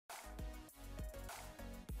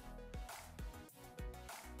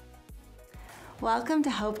Welcome to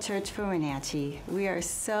Hope Church for Wenatchee. We are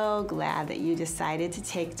so glad that you decided to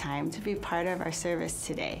take time to be part of our service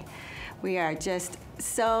today. We are just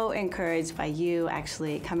so encouraged by you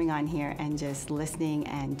actually coming on here and just listening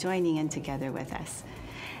and joining in together with us.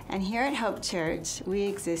 And here at Hope Church, we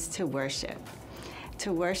exist to worship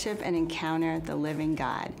and encounter the living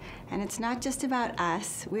God. And it's not just about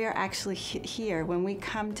us. We are actually here. When we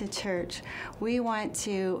come to church, we want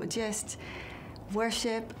to just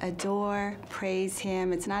worship, adore, praise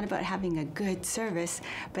Him. It's not about having a good service,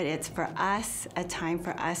 but it's for us, a time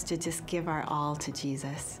for us to just give our all to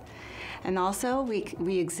Jesus. And also,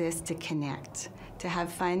 we exist to connect, to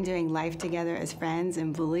have fun doing life together as friends.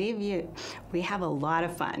 And believe you, we have a lot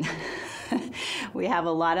of fun. We have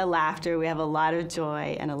a lot of laughter, we have a lot of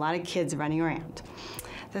joy, and a lot of kids running around.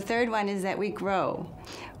 The third one is that we grow.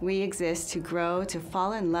 We exist to grow, to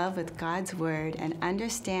fall in love with God's Word and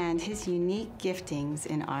understand His unique giftings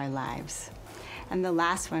in our lives. And the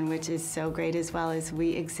last one, which is so great as well, is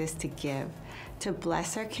we exist to give, to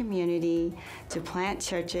bless our community, to plant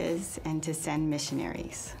churches, and to send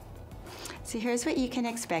missionaries. So here's what you can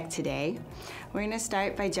expect today. We're going to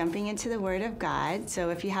start by jumping into the Word of God. So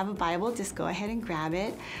if you have a Bible, just go ahead and grab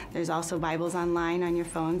it. There's also Bibles online on your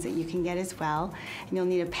phones that you can get as well. And you'll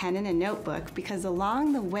need a pen and a notebook because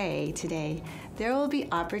along the way today, there will be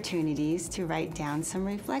opportunities to write down some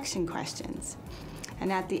reflection questions.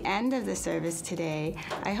 And at the end of the service today,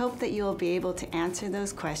 I hope that you will be able to answer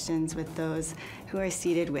those questions with those who are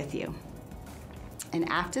seated with you. And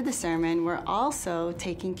after the sermon, we're also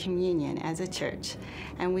taking communion as a church,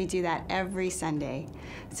 and we do that every Sunday.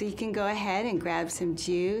 So you can go ahead and grab some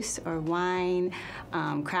juice or wine,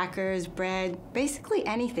 crackers, bread, basically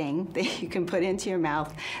anything that you can put into your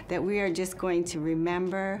mouth, that we are just going to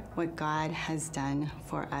remember what God has done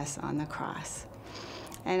for us on the cross.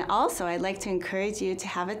 And also, I'd like to encourage you to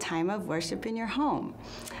have a time of worship in your home.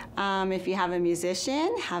 If you have a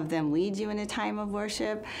musician, have them lead you in a time of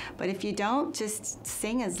worship. But if you don't, just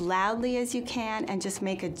sing as loudly as you can and just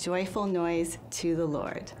make a joyful noise to the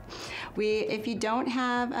Lord. If you don't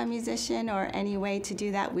have a musician or any way to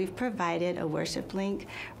do that, we've provided a worship link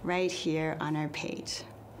right here on our page.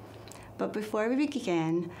 But before we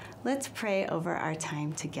begin, let's pray over our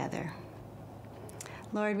time together.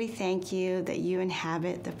 Lord, we thank you that you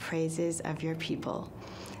inhabit the praises of your people.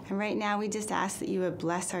 And right now, we just ask that you would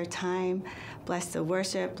bless our time, bless the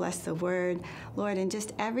worship, bless the word. Lord, and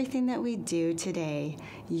just everything that we do today,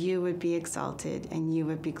 you would be exalted and you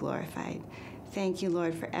would be glorified. Thank you,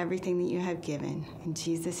 Lord, for everything that you have given. In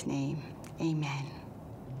Jesus' name, amen.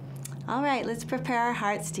 All right, let's prepare our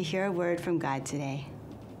hearts to hear a word from God today.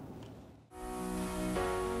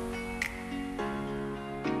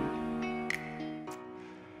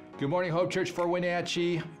 Good morning, Hope Church for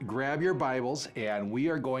Wenatchee. Grab your Bibles, and we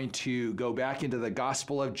are going to go back into the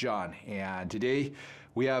Gospel of John. And today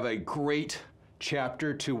we have a great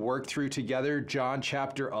chapter to work through together, John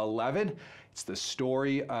chapter 11. It's the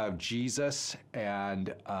story of Jesus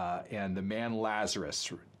and the man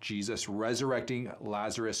Lazarus. Jesus resurrecting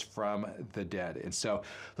Lazarus from the dead. And so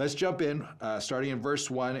let's jump in, starting in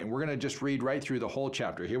verse 1, and we're going to just read right through the whole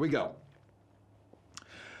chapter. Here we go.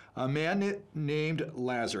 A man named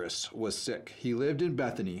Lazarus was sick. He lived in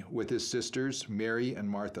Bethany with his sisters Mary and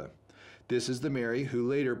Martha. This is the Mary who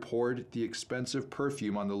later poured the expensive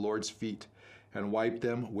perfume on the Lord's feet and wiped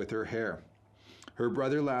them with her hair. Her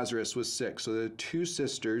brother Lazarus was sick, so the two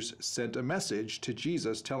sisters sent a message to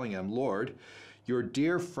Jesus telling him, "Lord, your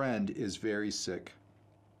dear friend is very sick."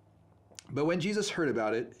 But when Jesus heard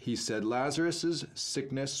about it, he said, "Lazarus'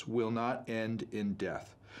 sickness will not end in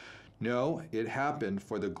death. No, it happened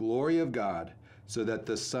for the glory of God, so that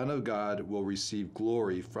the Son of God will receive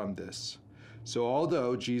glory from this." So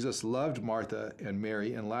although Jesus loved Martha and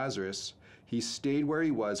Mary and Lazarus, he stayed where he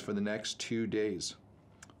was for the next 2 days.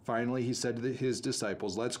 Finally, he said to his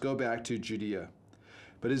disciples, "Let's go back to Judea."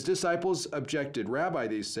 But his disciples objected. "Rabbi,"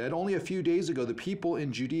 they said, "only a few days ago the people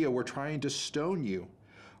in Judea were trying to stone you.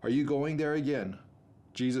 Are you going there again?"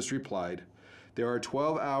 Jesus replied, "There are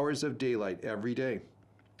 12 hours of daylight every day.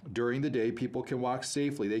 During the day, people can walk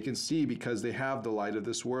safely. They can see because they have the light of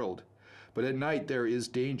this world. But at night, there is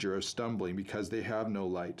danger of stumbling because they have no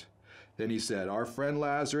light." Then he said, "Our friend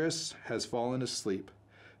Lazarus has fallen asleep,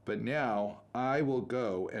 but now I will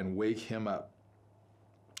go and wake him up."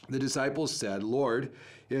 The disciples said, "Lord,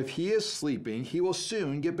 if he is sleeping, he will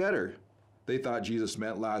soon get better." They thought Jesus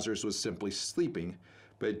meant Lazarus was simply sleeping,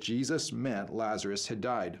 but Jesus meant Lazarus had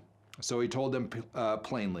died. So he told them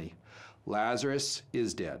plainly, "Lazarus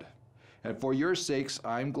is dead. And for your sakes,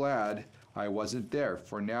 I'm glad I wasn't there,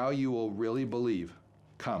 for now you will really believe.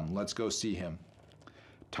 Come, let's go see him."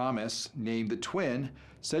 Thomas, named the twin,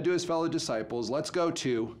 said to his fellow disciples, "Let's go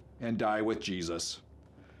too and die with Jesus."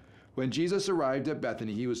 When Jesus arrived at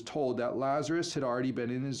Bethany, he was told that Lazarus had already been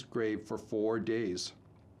in his grave for 4 days.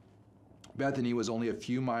 Bethany was only a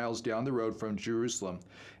few miles down the road from Jerusalem,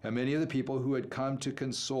 and many of the people who had come to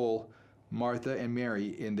console Martha and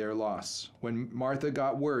Mary in their loss. When Martha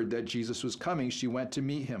got word that Jesus was coming, she went to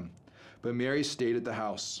meet him, but Mary stayed at the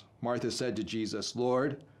house. Martha said to Jesus,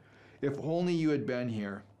 "Lord, if only you had been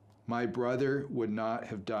here, my brother would not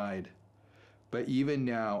have died. But even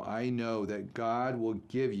now I know that God will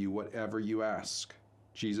give you whatever you ask."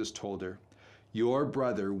 Jesus told her, "Your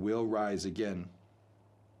brother will rise again."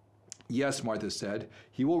 "Yes," Martha said,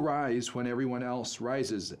 "he will rise when everyone else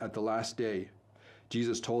rises at the last day."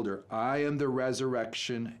 Jesus told her, "I am the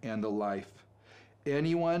resurrection and the life.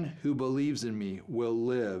 Anyone who believes in me will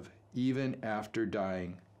live even after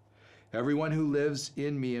dying. Everyone who lives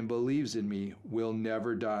in me and believes in me will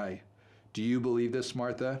never die. Do you believe this,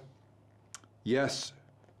 Martha?" "Yes,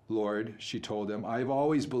 Lord," she told him. "I've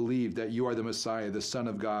always believed that you are the Messiah, the Son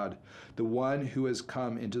of God, the one who has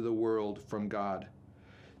come into the world from God."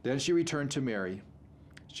 Then she returned to Mary.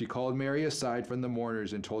 She called Mary aside from the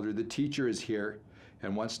mourners and told her, "The teacher is here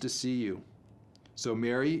and wants to see you." So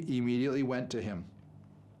Mary immediately went to him.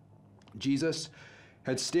 Jesus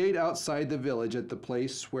had stayed outside the village at the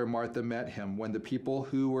place where Martha met him. When the people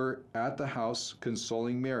who were at the house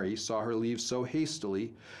consoling Mary saw her leave so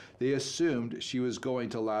hastily, they assumed she was going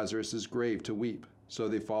to Lazarus' grave to weep, so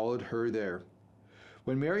they followed her there.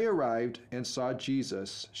 When Mary arrived and saw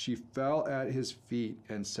Jesus, she fell at his feet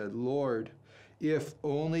and said, "Lord, if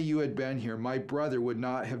only you had been here, my brother would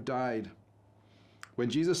not have died." When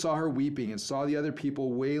Jesus saw her weeping and saw the other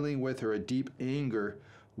people wailing with her, a deep anger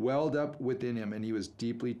welled up within him, and he was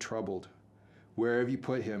deeply troubled. "Where have you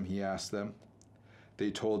put him?" he asked them. They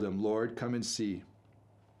told him, "Lord, come and see."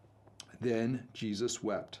 Then Jesus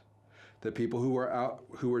wept. The people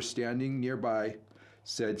who were standing nearby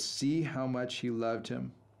said, "See how much he loved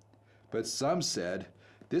him." But some said,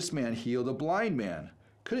 "This man healed a blind man.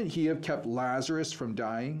 Couldn't he have kept Lazarus from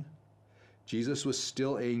dying?" Jesus was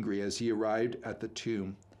still angry as he arrived at the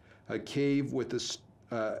tomb, a cave with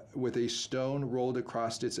a stone rolled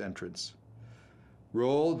across its entrance.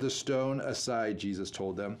 "Roll the stone aside," Jesus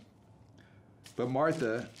told them. But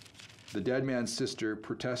Martha, the dead man's sister,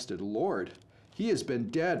 protested, "Lord, he has been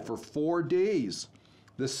dead for 4 days.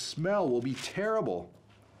 The smell will be terrible."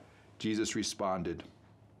 Jesus responded,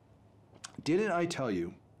 "Didn't I tell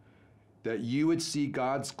you that you would see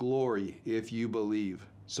God's glory if you believe?"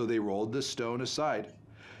 So they rolled the stone aside.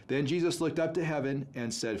 Then Jesus looked up to heaven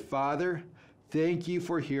and said, "Father, thank you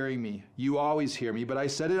for hearing me. You always hear me, but I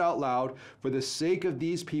said it out loud for the sake of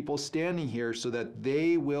these people standing here so that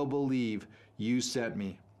they will believe you sent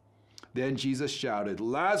me." Then Jesus shouted,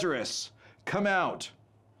 "Lazarus, come out!"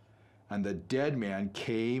 And the dead man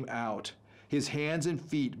came out, his hands and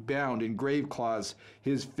feet bound in grave cloths,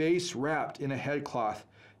 his face wrapped in a headcloth.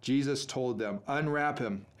 Jesus told them, "Unwrap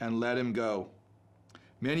him and let him go."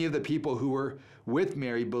 Many of the people who were with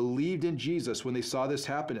Mary believed in Jesus when they saw this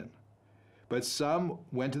happening. But some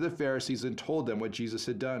went to the Pharisees and told them what Jesus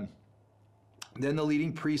had done. Then the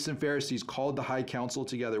leading priests and Pharisees called the high council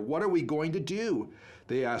together. "What are we going to do?"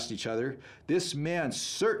 they asked each other. "This man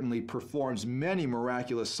certainly performs many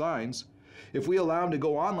miraculous signs. If we allow him to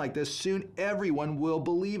go on like this, soon everyone will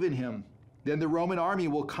believe in him. Then the Roman army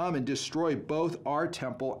will come and destroy both our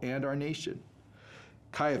temple and our nation."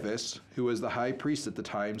 Caiaphas, who was the high priest at the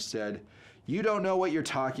time, said, "You don't know what you're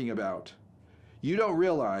talking about. You don't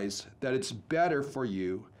realize that it's better for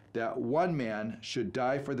you that one man should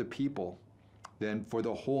die for the people than for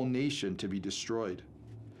the whole nation to be destroyed."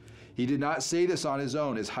 He did not say this on his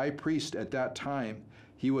own. As high priest at that time,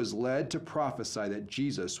 he was led to prophesy that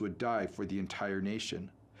Jesus would die for the entire nation.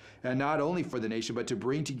 And not only for the nation, but to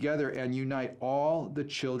bring together and unite all the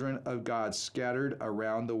children of God scattered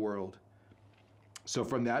around the world. So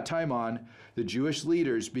from that time on, the Jewish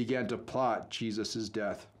leaders began to plot Jesus'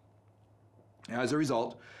 death. As a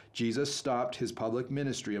result, Jesus stopped his public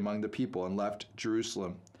ministry among the people and left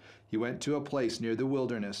Jerusalem. He went to a place near the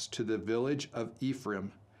wilderness, to the village of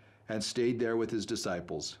Ephraim, and stayed there with his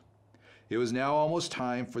disciples. It was now almost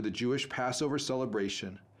time for the Jewish Passover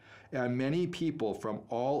celebration, and many people from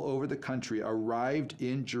all over the country arrived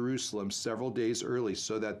in Jerusalem several days early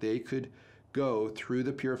so that they could go through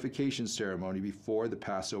the purification ceremony before the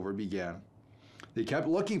Passover began. They kept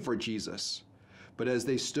looking for Jesus, but as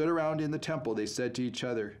they stood around in the temple, they said to each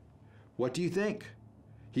other, "What do you think?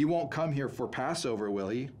 He won't come here for Passover, will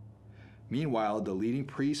he?" Meanwhile, the leading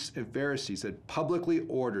priests and Pharisees had publicly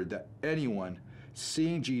ordered that anyone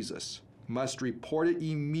seeing Jesus must report it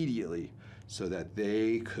immediately so that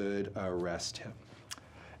they could arrest him.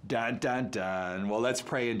 Dun, dun, dun. Well, let's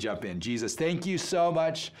pray and jump in. Jesus, thank you so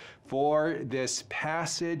much for this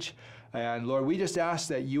passage. And Lord, we just ask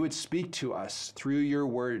that you would speak to us through your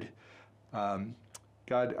word. God,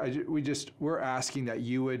 we're asking that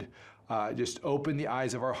you would just open the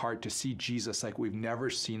eyes of our heart to see Jesus like we've never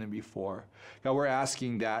seen him before. God, we're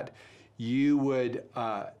asking that you would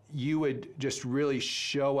just really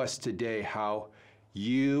show us today how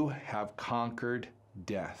you have conquered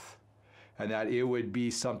death, and that it would be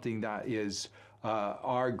something that is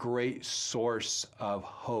our great source of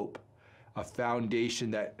hope, a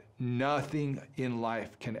foundation that nothing in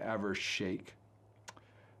life can ever shake.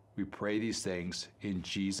 We pray these things in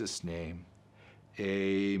Jesus' name.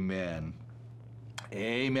 Amen.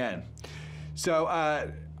 Amen. So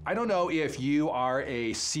I don't know if you are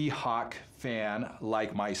a Seahawk fan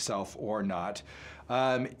like myself or not.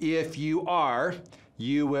 If you are,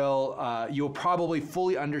 you'll probably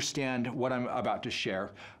fully understand what I'm about to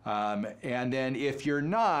share. And then if you're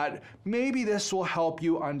not, maybe this will help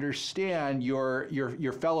you understand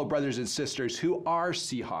your fellow brothers and sisters who are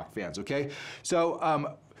Seahawk fans, okay?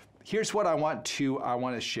 So here's what I want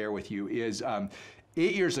to share with you is 8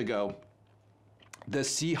 years ago, the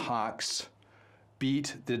Seahawks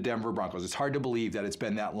beat the Denver Broncos. It's hard to believe that it's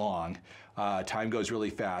been that long. Time goes really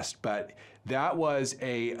fast, but that was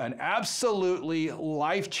an absolutely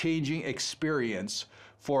life-changing experience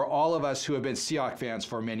for all of us who have been Seahawk fans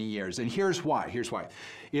for many years. And here's why,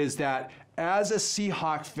 is that as a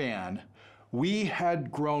Seahawk fan, we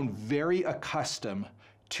had grown very accustomed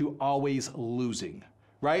to always losing,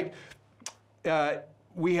 right?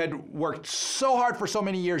 We had worked so hard for so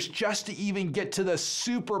many years just to even get to the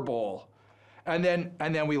Super Bowl, and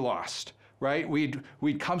then we lost, right? We'd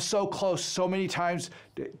come so close so many times,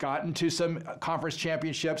 gotten to some conference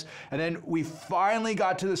championships, and then we finally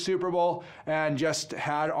got to the Super Bowl and just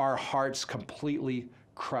had our hearts completely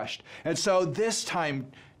crushed. And so this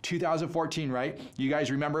time, 2014, right? You guys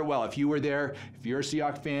remember it well. If you were there, if you're a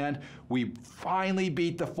Seahawks fan, we finally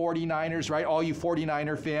beat the 49ers, right? All you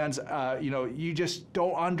 49er fans, you just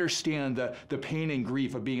don't understand the pain and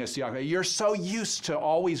grief of being a Seahawks fan. You're so used to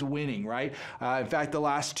always winning, right? In fact, the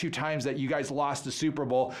last 2 times that you guys lost the Super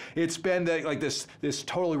Bowl, it's been this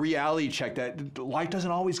total reality check that life doesn't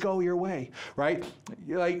always go your way, right?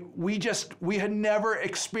 Like we had never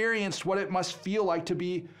experienced what it must feel like to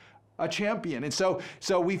be a champion. And so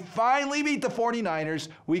we finally beat the 49ers.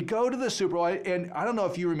 We go to the Super Bowl, and I don't know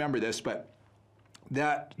if you remember this, but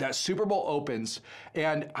that Super Bowl opens,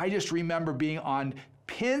 and I just remember being on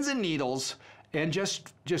pins and needles and just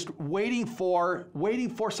waiting for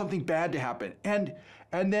something bad to happen.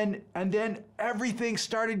 And then everything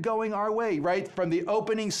started going our way, right? From the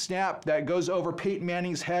opening snap that goes over Peyton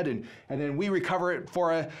Manning's head, and then we recover it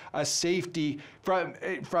for a safety. From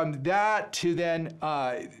that to then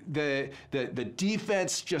the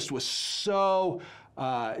defense just was so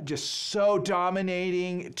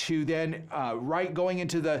dominating, to then right going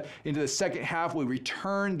into the second half. We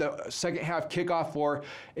returned the second half kickoff for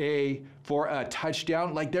a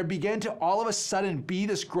touchdown. Like there began to all of a sudden be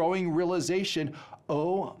this growing realization,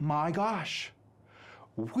 oh my gosh,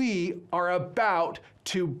 we are about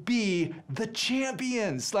to be the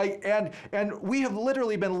champions. And we have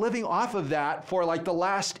literally been living off of that for like the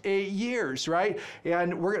last 8 years, right?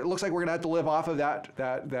 And it looks like we're gonna have to live off of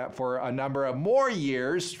that for a number of more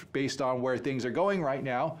years based on where things are going right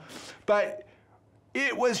now. But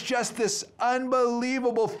it was just this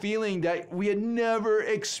unbelievable feeling that we had never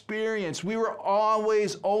experienced. We were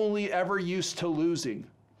always only ever used to losing.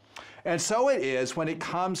 And so it is when it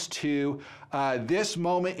comes to this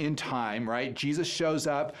moment in time, right? Jesus shows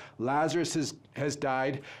up, Lazarus has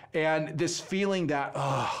died, and this feeling that,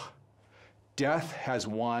 death has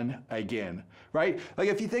won again, right? Like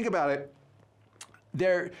if you think about it,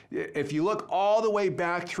 if you look all the way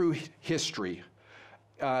back through history,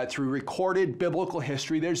 through recorded biblical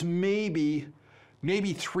history, there's maybe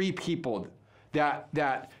 3 people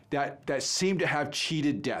that seem to have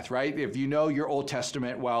cheated death, right? If you know your Old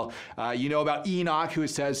Testament, well, you know about Enoch, who it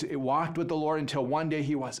says it walked with the Lord until one day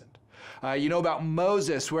he wasn't. You know about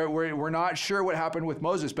Moses, where we're not sure what happened with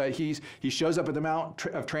Moses, but he shows up at the Mount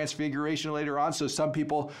of Transfiguration later on. So some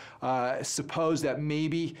people suppose that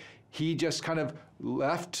maybe he just kind of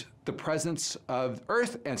left the presence of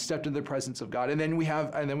earth and stepped into the presence of God. And then we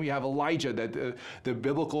have Elijah, that the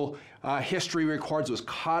biblical history records was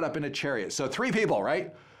caught up in a chariot. So 3 people,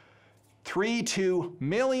 right? 3 to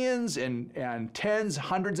millions and tens,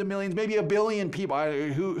 hundreds of millions, maybe 1 billion people.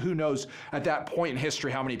 Who knows at that point in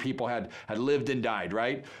history how many people had lived and died,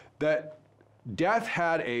 right? death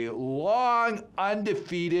had a long,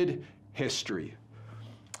 undefeated history.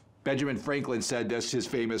 Benjamin Franklin said this, his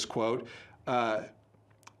famous quote,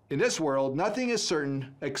 in this world, nothing is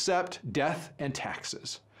certain except death and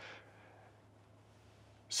taxes.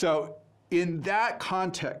 So in that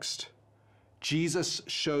context, Jesus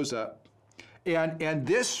shows up. And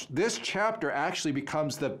this chapter actually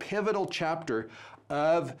becomes the pivotal chapter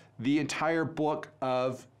of the entire book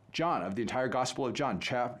of John, of the entire Gospel of John.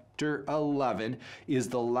 Chapter 11 is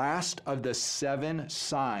the last of the 7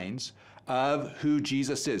 signs of who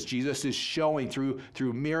Jesus is. Jesus is showing through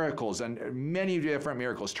miracles, and many different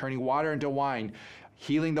miracles, turning water into wine,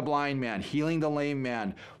 healing the blind man, healing the lame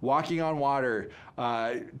man, walking on water,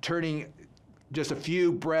 turning just a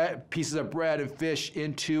few pieces of bread and fish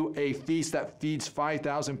into a feast that feeds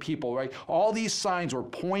 5,000 people, right? All these signs were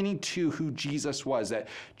pointing to who Jesus was, that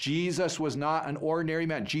Jesus was not an ordinary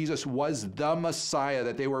man. Jesus was the Messiah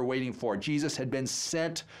that they were waiting for. Jesus had been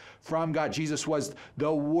sent from God. Jesus was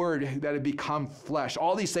the Word that had become flesh.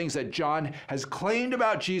 All these things that John has claimed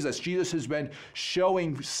about Jesus, Jesus has been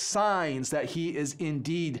showing signs that he is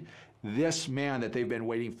indeed this man that they've been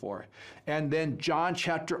waiting for. And then John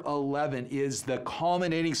chapter 11 is the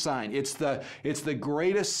culminating sign. It's the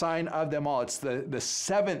greatest sign of them all. It's the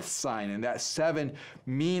 7th sign, and that 7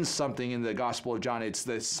 means something in the Gospel of John. It's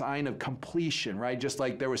the sign of completion, right? Just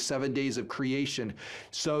like there were 7 days of creation.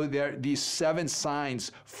 So these 7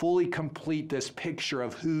 signs fully complete this picture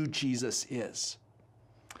of who Jesus is.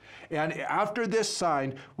 And after this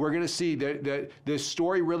sign, we're going to see that this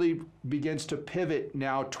story really begins to pivot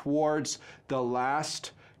now towards the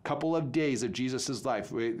last couple of days of Jesus'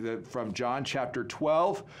 life. From John chapter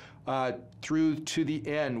 12 through to the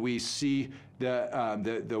end, we see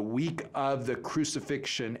the week of the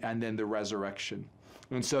crucifixion and then the resurrection.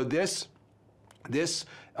 And so this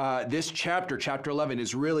chapter, chapter 11,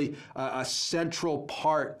 is really a central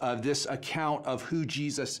part of this account of who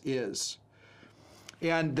Jesus is.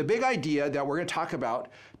 And the big idea that we're going to talk about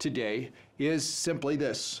today is simply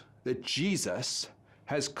this, that Jesus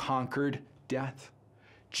has conquered death.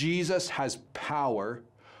 Jesus has power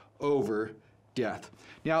over death.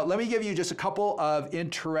 Now, let me give you just a couple of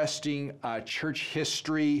interesting church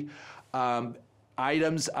history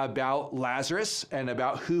items about Lazarus and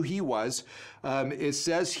about who he was. It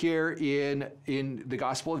says here in the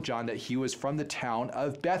Gospel of John that he was from the town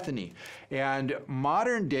of Bethany. And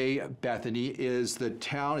modern day Bethany is the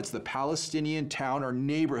town, it's the Palestinian town or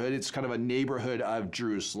neighborhood, it's kind of a neighborhood of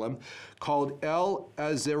Jerusalem called El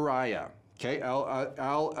Azariah. Okay,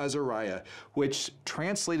 El Azariah, which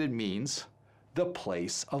translated means the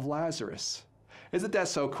place of Lazarus. Isn't that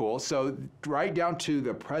so cool? So right down to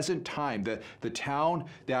the present time, the town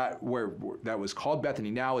that was called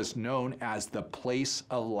Bethany now is known as the place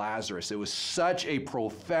of Lazarus. It was such a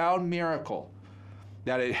profound miracle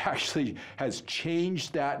that it actually has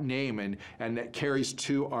changed that name and that carries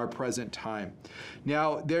to our present time.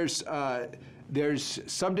 Now, there's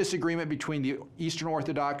some disagreement between the Eastern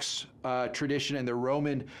Orthodox tradition and the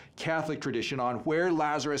Roman Catholic tradition on where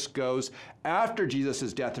Lazarus goes after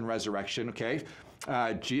Jesus' death and resurrection, okay?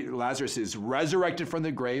 Lazarus is resurrected from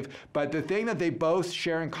the grave, but the thing that they both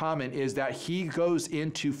share in common is that he goes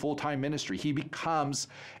into full-time ministry. He becomes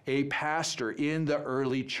a pastor in the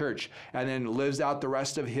early church and then lives out the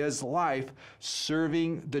rest of his life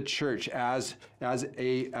serving the church as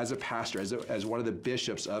a pastor, as one of the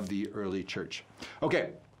bishops of the early church.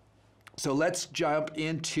 Okay, so let's jump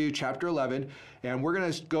into chapter 11, and we're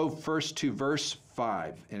going to go first to verse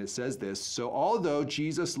 5, and it says this: "So although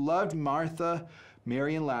Jesus loved Martha,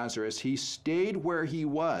 Mary, and Lazarus, he stayed where he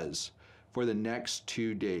was for the next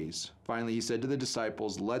 2 days. Finally, he said to the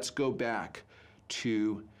disciples, 'Let's go back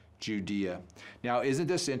to Judea.'" Now, isn't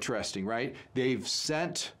this interesting, right? They've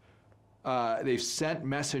sent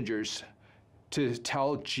messengers to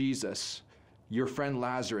tell Jesus, "Your friend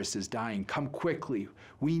Lazarus is dying. Come quickly.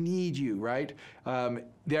 We need you," right?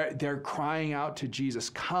 They're crying out to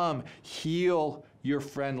Jesus, "Come, heal your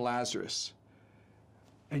friend Lazarus."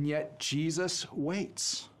 And yet Jesus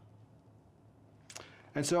waits.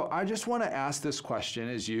 And so I just want to ask this question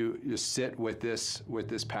as you sit with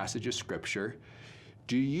this passage of Scripture.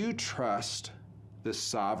 Do you trust the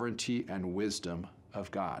sovereignty and wisdom of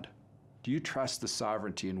God? Do you trust the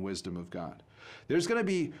sovereignty and wisdom of God? There's going to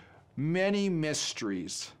be many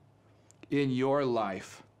mysteries in your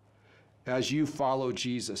life as you follow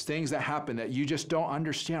Jesus, things that happen that you just don't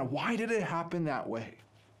understand. Why did it happen that way?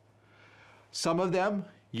 Some of them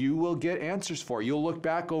you will get answers for. You'll look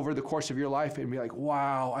back over the course of your life and be like,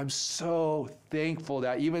 wow, I'm so thankful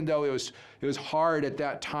that even though it was hard at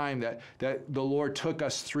that time that the Lord took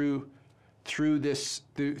us through through this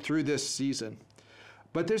season.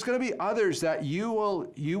 But there's going to be others that you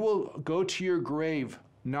will go to your grave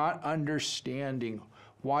not understanding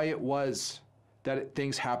why it was that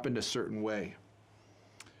things happened a certain way.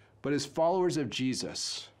 But as followers of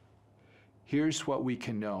Jesus, here's what we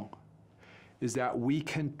can know, is that we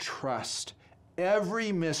can trust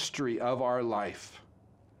every mystery of our life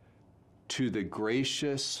to the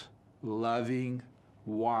gracious, loving,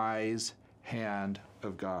 wise hand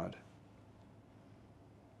of God.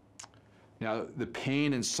 Now, the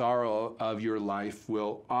pain and sorrow of your life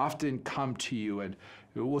will often come to you and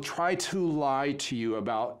it will try to lie to you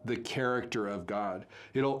about the character of God.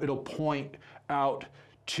 It'll point out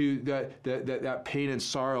to that pain and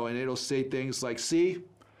sorrow, and it'll say things like, see,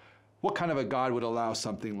 what kind of a God would allow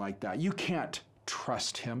something like that? You can't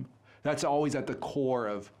trust him. That's always at the core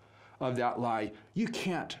of that lie. You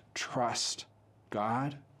can't trust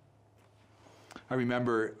God. I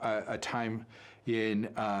remember a time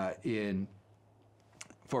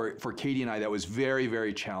for Katie and I that was very,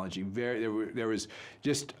 very challenging. There was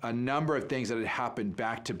just a number of things that had happened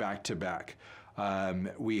back to back to back.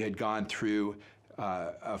 We had gone through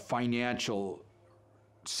a financial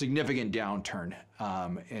significant downturn,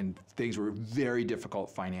 and things were very difficult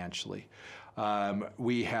financially.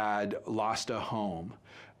 We had lost a home.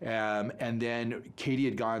 And then Katie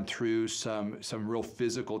had gone through some real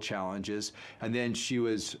physical challenges, and then she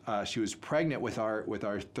was pregnant with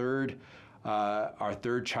our third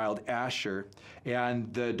child, Asher,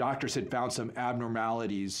 and the doctors had found some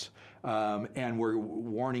abnormalities, and were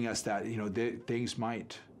warning us that things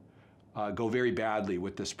might go very badly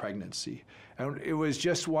with this pregnancy. And it was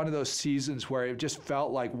just one of those seasons where it just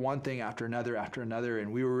felt like one thing after another,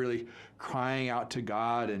 and we were really crying out to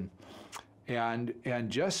God and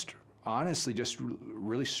just honestly just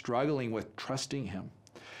really struggling with trusting him.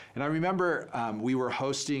 And I remember we were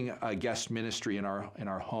hosting a guest ministry in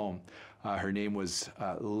our home. Her name was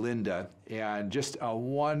Linda, and just a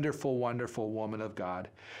wonderful, wonderful woman of God.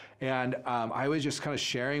 And I was just kind of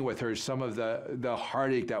sharing with her some of the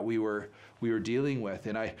heartache that we were dealing with.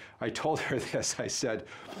 And I told her this. I said,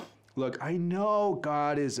 look, I know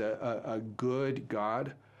God is a good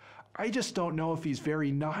God. I just don't know if he's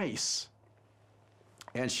very nice.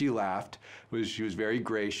 And she laughed. She was very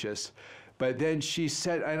gracious. But then she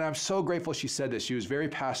said, and I'm so grateful she said this. She was very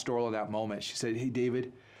pastoral in that moment. She said, hey,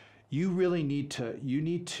 David, you really need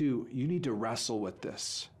to wrestle with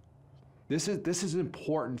this. This is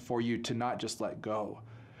important for you to not just let go.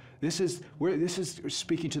 This is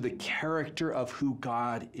speaking to the character of who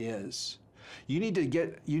God is. You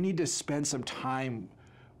need to spend some time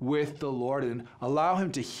with the Lord and allow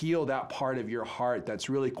him to heal that part of your heart that's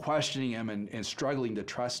really questioning him and struggling to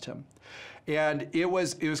trust him. And it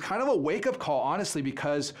was kind of a wake-up call, honestly,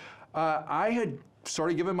 because I had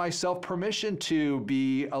sort of given myself permission to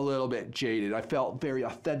be a little bit jaded. I felt very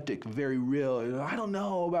authentic, very real. I don't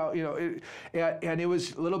know about, and it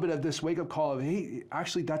was a little bit of this wake-up call of, hey,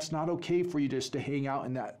 actually, that's not okay for you just to hang out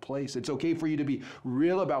in that place. It's okay for you to be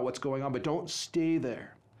real about what's going on, but don't stay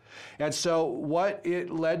there. And so what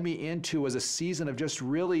it led me into was a season of just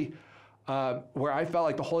really where I felt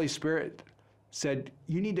like the Holy Spirit said,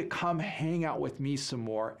 you need to come hang out with me some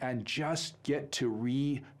more and just get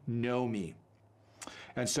to know me.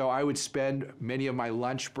 And so I would spend many of my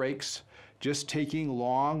lunch breaks just taking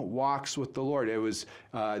long walks with the Lord. It was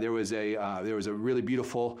there was a really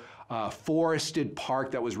beautiful forested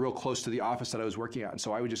park that was real close to the office that I was working at. And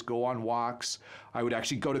so I would just go on walks. I would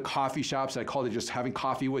actually go to coffee shops. I called it just having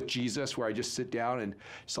coffee with Jesus, where I just sit down and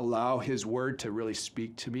just allow his word to really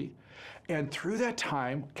speak to me. And through that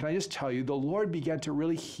time, can I just tell you, the Lord began to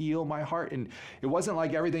really heal my heart. And it wasn't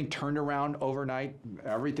like everything turned around overnight.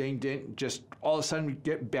 Everything didn't just all of a sudden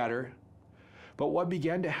get better. But what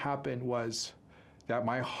began to happen was that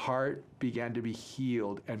my heart began to be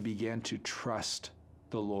healed and began to trust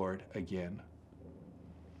the Lord again.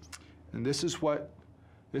 And this is what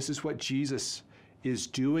Jesus is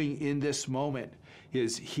doing in this moment.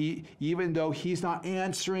 Is he, even though he's not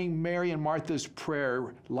answering Mary and Martha's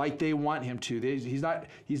prayer like they want him to,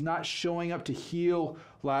 he's not showing up to heal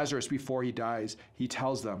Lazarus before he dies. He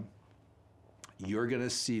tells them, you're going to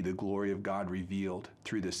see the glory of God revealed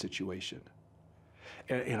through this situation.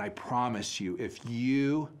 And I promise you, if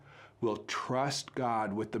you will trust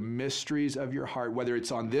God with the mysteries of your heart, whether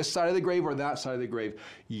it's on this side of the grave or that side of the grave,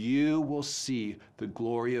 you will see the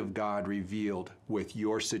glory of God revealed with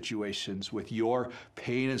your situations, with your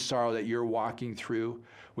pain and sorrow that you're walking through,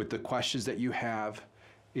 with the questions that you have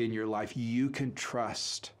in your life. You can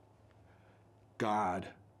trust God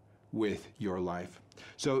with your life.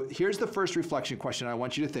 So here's the first reflection question I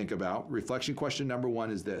want you to think about. Reflection question number one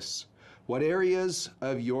is this. What areas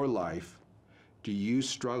of your life do you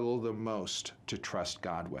struggle the most to trust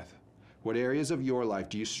God with? What areas of your life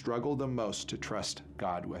do you struggle the most to trust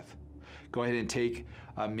God with? Go ahead and take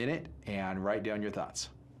a minute and write down your thoughts.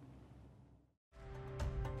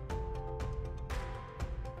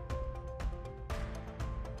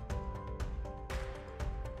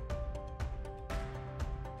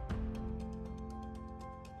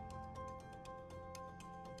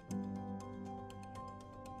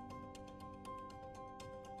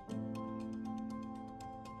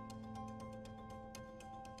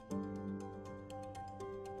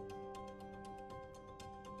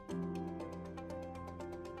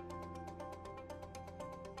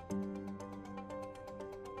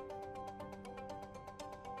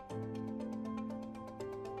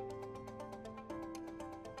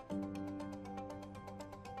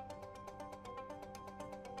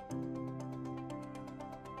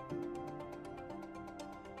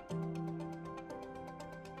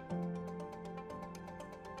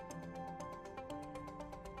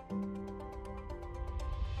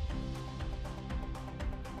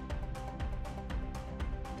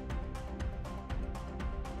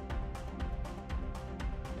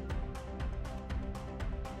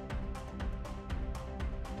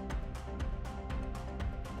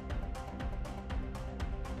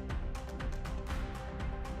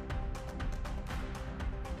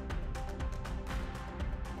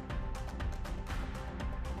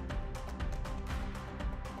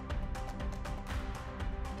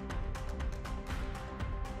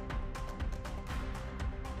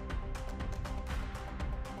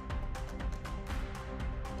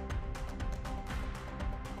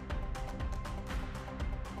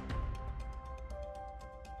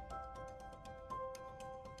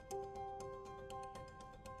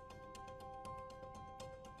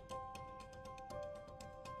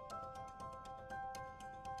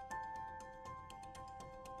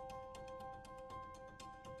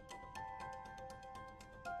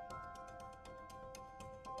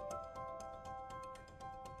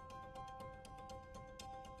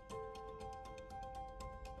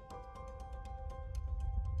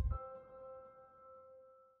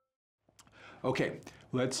 Okay,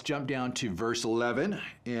 let's jump down to verse 11,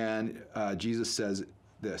 and Jesus says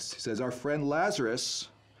this. He says, "Our friend Lazarus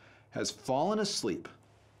has fallen asleep,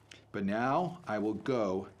 but now I will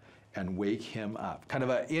go and wake him up." Kind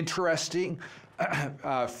of an interesting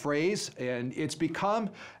phrase, and it's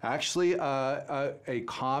become actually a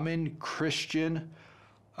common Christian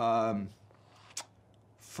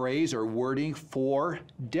phrase or wording for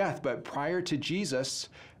death. But prior to Jesus,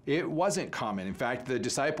 it wasn't common. In fact, the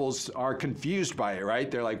disciples are confused by it, right?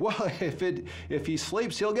 They're like, well, if he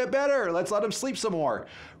sleeps, he'll get better. Let's let him sleep some more,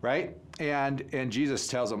 right? And Jesus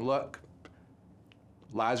tells them, look,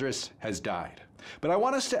 Lazarus has died. But I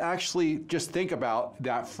want us to actually just think about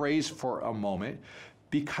that phrase for a moment,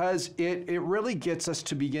 because it really gets us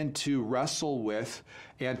to begin to wrestle with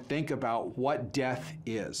and think about what death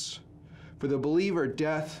is. For the believer,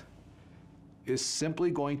 death is simply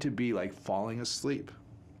going to be like falling asleep.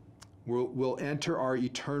 We'll enter our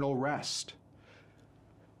eternal rest.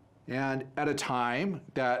 And at a time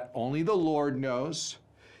that only the Lord knows,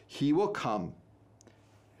 he will come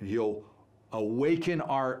and he'll awaken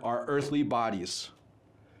our earthly bodies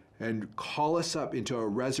and call us up into a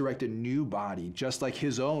resurrected new body, just like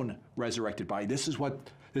his own resurrected body. This is what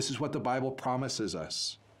the Bible promises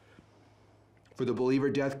us. For the believer,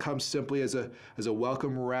 death comes simply as a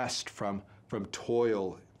welcome rest from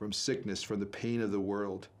toil, from sickness, from the pain of the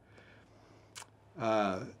world.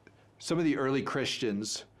 Some of the early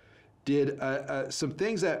Christians did some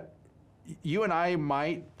things that you and I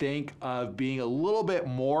might think of being a little bit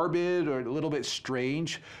morbid or a little bit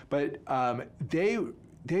strange, but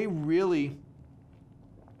they really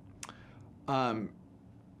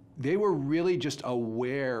they were really just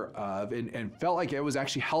aware of and felt like it was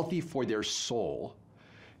actually healthy for their soul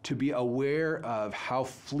to be aware of how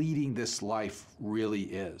fleeting this life really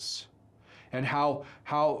is, and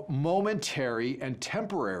how momentary and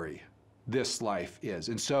temporary this life is.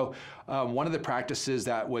 And so one of the practices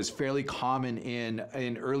that was fairly common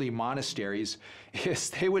in early monasteries is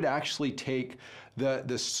they would actually take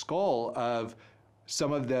the skull of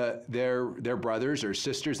some of their brothers or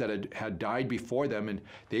sisters that had died before them, and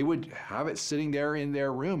they would have it sitting there in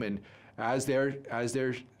their room. And as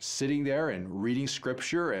they're sitting there and reading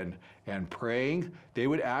scripture and praying, they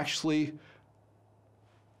would actually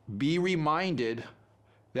be reminded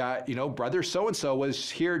that, brother so-and-so was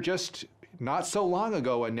here just not so long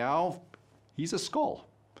ago, and now he's a skull.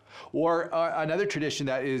 Or another tradition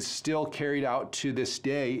that is still carried out to this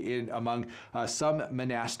day among some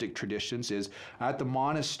monastic traditions is at the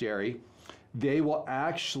monastery, they will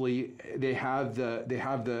actually, they have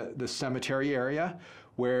the cemetery area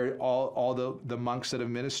where all the monks that have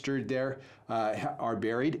ministered there are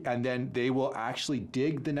buried, and then they will actually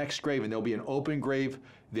dig the next grave, and there'll be an open grave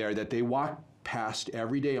there that they walk past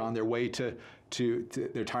every day on their way to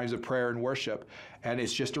their times of prayer and worship. And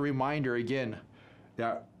it's just a reminder again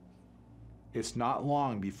that it's not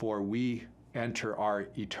long before we enter our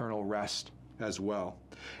eternal rest as well.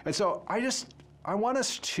 And so I want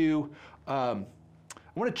us to, I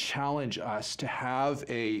want to challenge us to have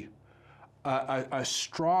a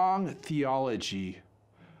strong theology,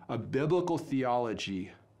 a biblical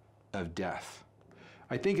theology of death.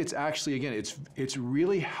 I think it's actually, again, it's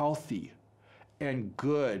really healthy and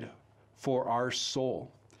good for our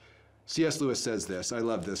soul. C.S. Lewis says this. I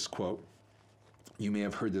love this quote. You may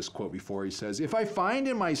have heard this quote before. He says, "If I find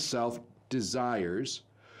in myself desires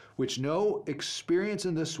which no experience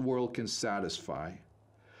in this world can satisfy,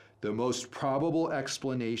 the most probable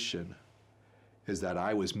explanation is that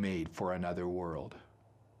I was made for another world."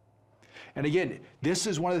 And again, this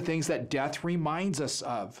is one of the things that death reminds us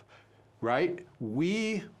of, right?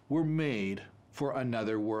 We were made for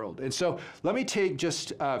another world. And so let me take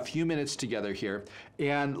just a few minutes together here,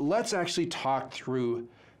 and let's actually talk through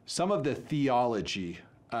some of the theology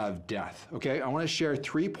of death, okay? I want to share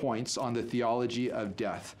 3 points on the theology of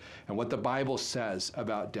death and what the Bible says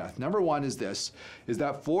about death. Number one is this, is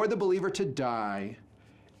that for the believer to die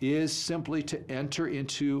is simply to enter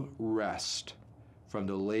into rest from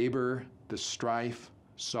the labor, the strife,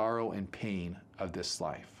 sorrow, and pain of this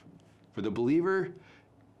life. For the believer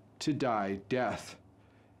to die, death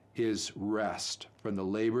is rest from the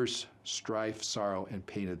labors, strife, sorrow, and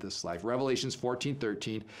pain of this life. Revelations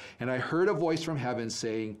 14:13, "And I heard a voice from heaven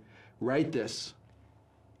saying, write this,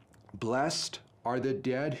 blessed are the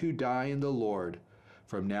dead who die in the Lord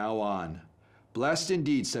from now on. Blessed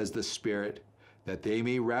indeed, says the Spirit, that they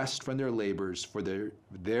may rest from their labors, for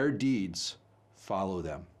their deeds follow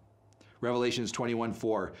them." Revelations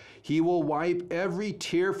 21:4, "He will wipe every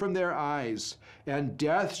tear from their eyes, and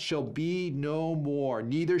death shall be no more.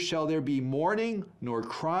 Neither shall there be mourning, nor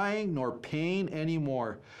crying, nor pain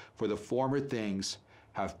anymore, for the former things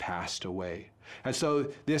have passed away." And so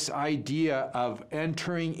this idea of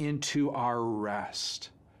entering into our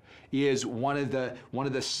rest is one of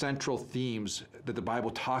the central themes that the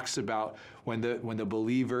Bible talks about when the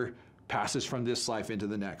believer passes from this life into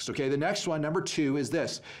the next. Okay, the next one, number 2, is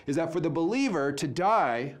this, is that for the believer to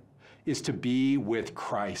die is to be with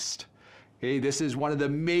Christ. Okay, this is one of the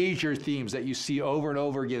major themes that you see over and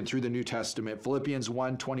over again through the New Testament. Philippians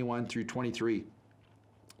 1:21 through 23.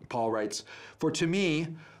 Paul writes, "For to me,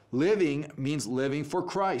 living means living for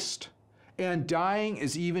Christ, and dying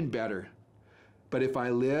is even better. But if I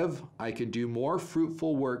live, I can do more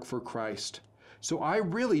fruitful work for Christ. So I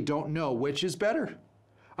really don't know which is better.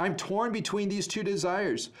 I'm torn between these two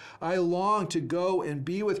desires. I long to go and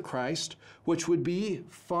be with Christ, which would be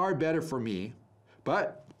far better for me.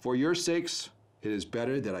 But for your sakes, it is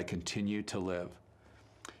better that I continue to live."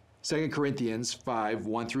 2 Corinthians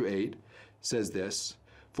 5:1 through 8 says this,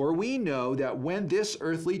 "For we know that when this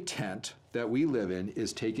earthly tent that we live in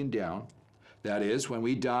is taken down, that is, when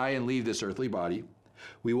we die and leave this earthly body,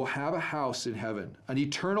 we will have a house in heaven, an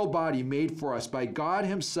eternal body made for us by God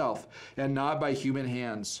himself and not by human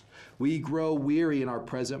hands. We grow weary in our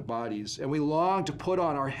present bodies, and we long to put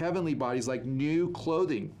on our heavenly bodies like new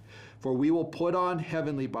clothing. For we will put on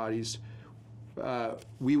heavenly bodies.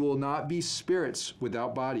 We will not be spirits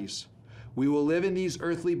without bodies. We will live in these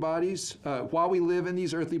earthly bodies. While we live in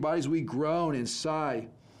these earthly bodies, we groan and sigh.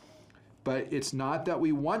 But it's not that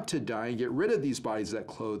we want to die and get rid of these bodies that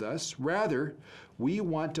clothe us. Rather, we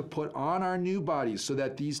want to put on our new bodies so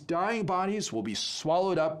that these dying bodies will be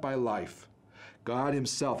swallowed up by life. God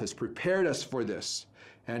himself has prepared us for this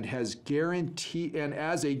and as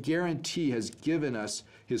a guarantee has given us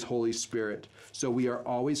his Holy Spirit. So we are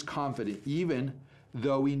always confident, even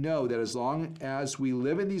though we know that as long as we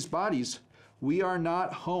live in these bodies, we are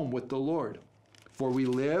not home with the Lord. For we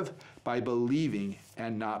live by believing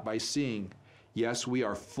and not by seeing. Yes, we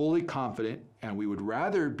are fully confident, and we would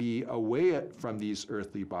rather be away from these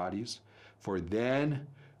earthly bodies, for then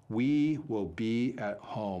we will be at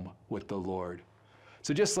home with the Lord."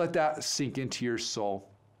 So just let that sink into your soul,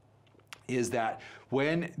 is that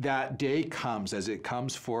when that day comes, as it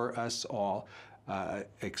comes for us all,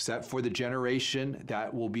 except for the generation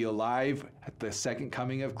that will be alive at the second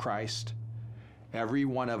coming of Christ, every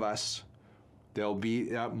one of us, there'll be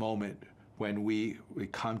that moment when we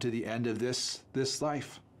come to the end of this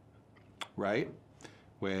life, right?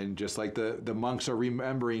 When, just like the monks are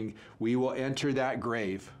remembering, we will enter that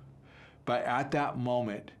grave. But at that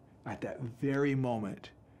moment, at that very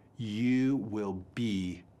moment, you will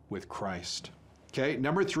be with Christ. Okay,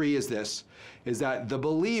 number 3 is this, is that the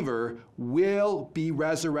believer will be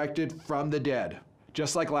resurrected from the dead,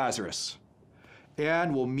 just like Lazarus,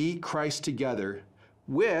 and will meet Christ together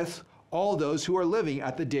with all those who are living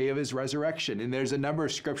at the day of his resurrection. And there's a number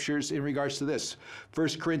of scriptures in regards to this.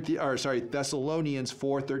 Thessalonians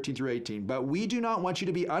 4:13 through 18. But we do not want you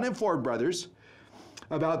to be uninformed, brothers,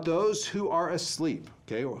 about those who are asleep,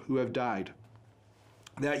 okay, or who have died,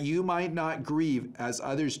 that you might not grieve as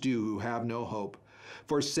others do who have no hope.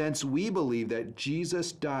 For since we believe that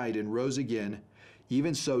Jesus died and rose again,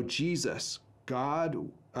 even so through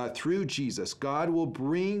Jesus, God will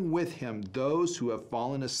bring with him those who have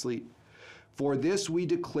fallen asleep. For this we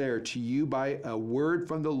declare to you by a word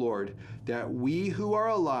from the Lord, that we who are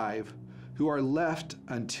alive, who are left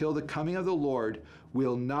until the coming of the Lord,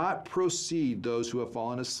 will not precede those who have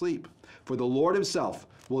fallen asleep. For the Lord himself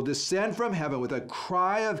will descend from heaven with a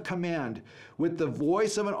cry of command, with the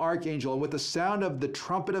voice of an archangel, and with the sound of the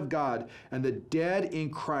trumpet of God, and the dead in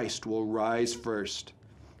Christ will rise first.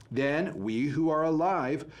 Then we who are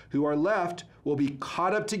alive, who are left, will be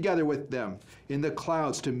caught up together with them in the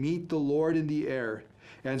clouds to meet the Lord in the air.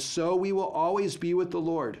 And so we will always be with the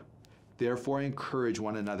Lord. Therefore encourage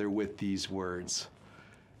one another with these words.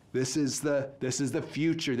 This is the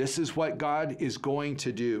future. This is what God is going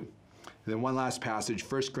to do. And then one last passage,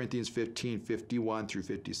 1 Corinthians 15:51 through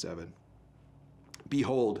 57.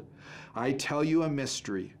 Behold, I tell you a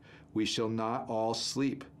mystery. We shall not all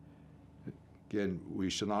sleep. Again, we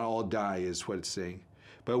shall not all die is what it's saying.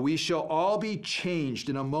 But we shall all be changed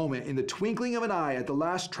in a moment, in the twinkling of an eye, at the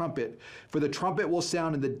last trumpet. For the trumpet will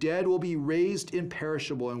sound, and the dead will be raised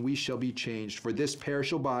imperishable, and we shall be changed. For this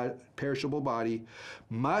perishable body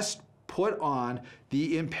must put on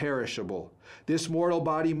the imperishable. This mortal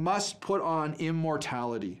body must put on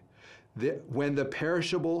immortality. When the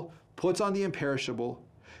perishable puts on the imperishable,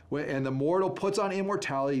 and the mortal puts on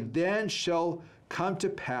immortality, then shall come to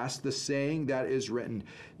pass the saying that is written,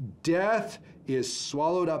 death is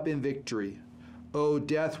swallowed up in victory. O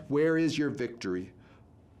death, where is your victory?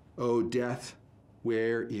 O death,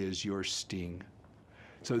 where is your sting?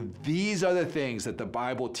 So these are the things that the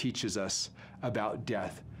Bible teaches us about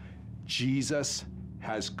death. Jesus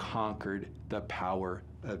has conquered the power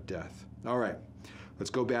of death. All right, let's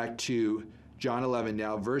go back to John 11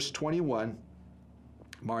 now, verse 21.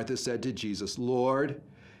 Martha said to Jesus, Lord,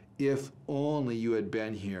 if only you had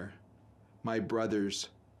been here, my brother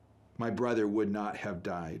would not have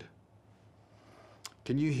died.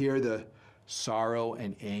 Can you hear the sorrow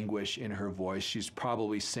and anguish in her voice? She's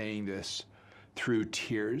probably saying this through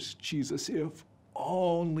tears. Jesus, if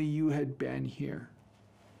only you had been here.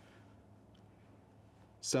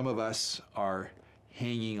 Some of us are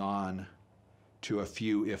hanging on to a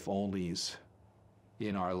few if-onlys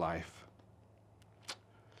in our life.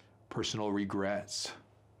 Personal regrets,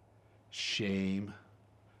 shame,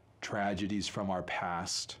 tragedies from our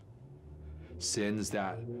past, sins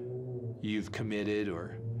that you've committed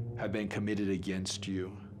or have been committed against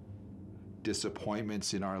you,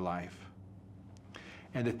 disappointments in our life.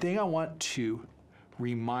 And the thing I want to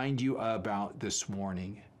remind you about this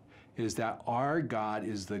morning is that our God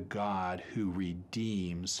is the God who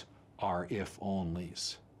redeems our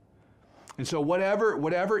if-onlys. And so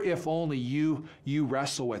whatever if only you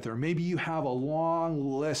wrestle with, or maybe you have a long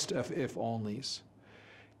list of if onlys,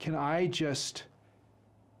 can I just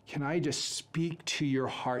speak to your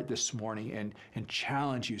heart this morning and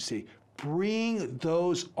challenge you, say, bring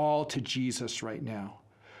those all to Jesus right now.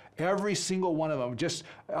 Every single one of them. Just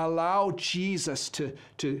allow Jesus to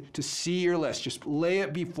see your list. Just lay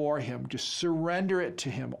it before him. Just surrender it to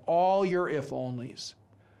him, all your if-onlys.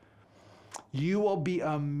 You will be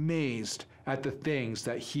amazed at the things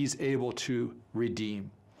that he's able to redeem.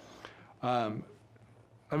 Let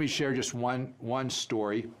me share just one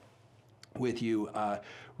story with you.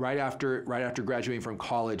 Right after graduating from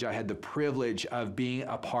college, I had the privilege of being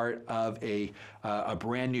a part of a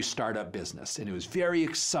brand new startup business, and it was very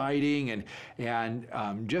exciting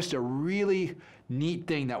and just a really neat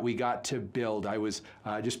thing that we got to build. I was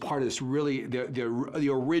just part of this really the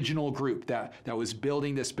original group that was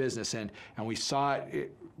building this business, and we saw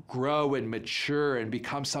it grow and mature and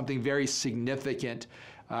become something very significant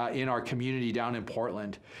in our community down in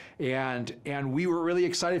Portland. And we were really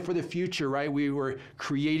excited for the future, right? We were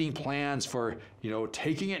creating plans for,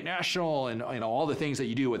 taking it national and all the things that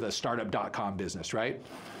you do with a startup.com business, right?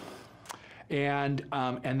 And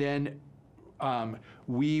then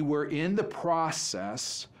we were in the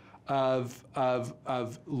process of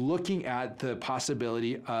looking at the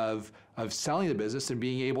possibility of selling the business and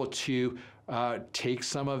being able to take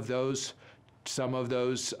some of that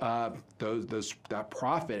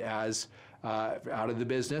profit as out of the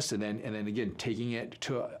business, and then again taking it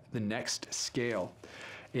to the next scale.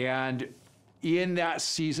 And in that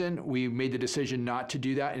season, we made the decision not to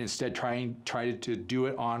do that, and instead try to do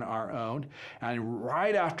it on our own. And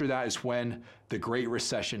right after that is when the Great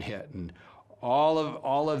Recession hit, and all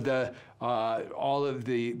of the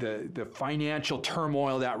financial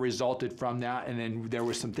turmoil that resulted from that, and then there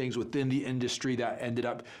were some things within the industry that ended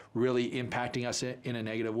up really impacting us in a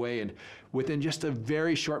negative way. And within just a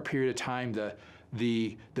very short period of time,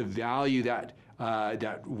 the value that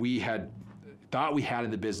we had thought we had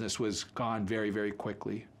in the business was gone very, very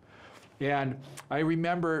quickly. And I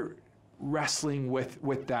remember wrestling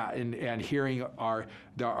with that and hearing our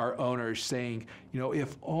owners saying,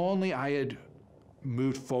 if only I had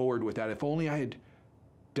moved forward with that, if only I had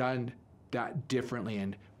done that differently,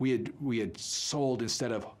 and we had sold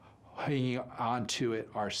instead of hanging on to it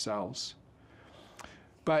ourselves.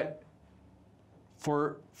 But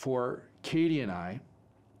for Katie and I,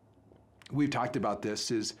 we've talked about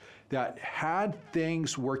this, is that had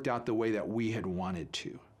things worked out the way that we had wanted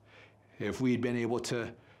to, if we'd been able to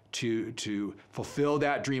fulfill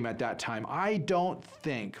that dream at that time, I don't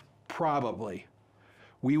think probably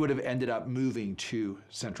we would have ended up moving to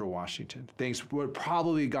Central Washington. Things would have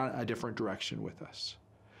probably gone a different direction with us.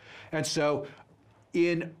 And so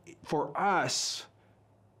for us,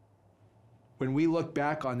 when we look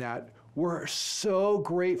back on that, we're so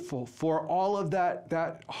grateful for all of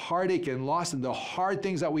that heartache and loss and the hard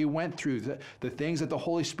things that we went through, the things that the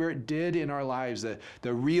Holy Spirit did in our lives, the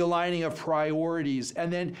realigning of priorities,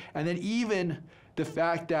 and then even the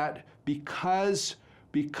fact that because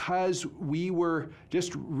we were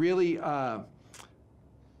just really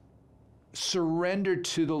surrendered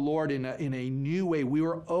to the Lord in a new way, we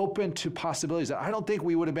were open to possibilities that I don't think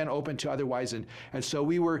we would have been open to otherwise. And so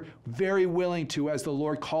we were very willing to, as the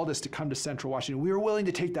Lord called us to come to Central Washington, we were willing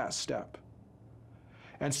to take that step.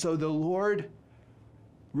 And so the Lord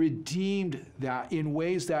redeemed that in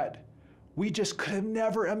ways that we just could have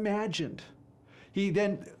never imagined. He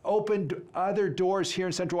then opened other doors here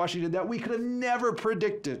in Central Washington that we could have never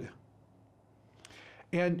predicted.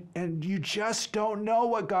 And you just don't know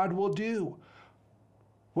what God will do.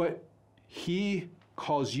 What He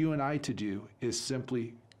calls you and I to do is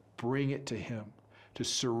simply bring it to Him, to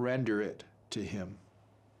surrender it to Him.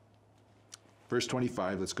 Verse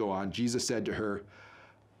 25, let's go on. Jesus said to her,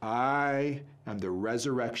 I am the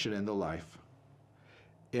resurrection and the life.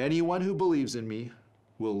 Anyone who believes in me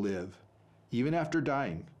will live, even after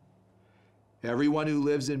dying. Everyone who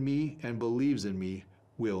lives in me and believes in me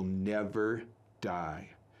will never die.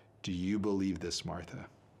 Do you believe this, Martha?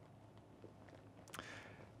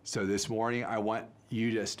 So this morning, I want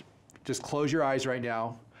you just close your eyes right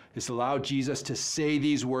now. Just allow Jesus to say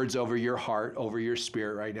these words over your heart, over your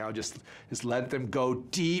spirit right now. Just let them go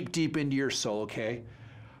deep, deep into your soul, okay?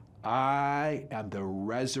 I am the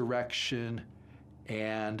resurrection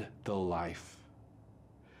and the life.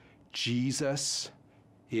 Jesus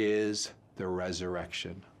is the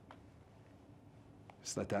resurrection.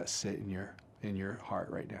 Just let that sit in your heart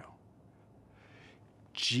right now.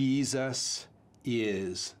 Jesus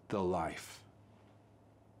is the life.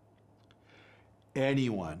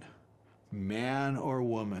 Anyone, man or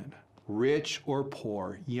woman, rich or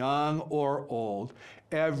poor, young or old,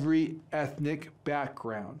 every ethnic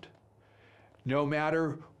background, no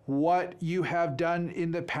matter what you have done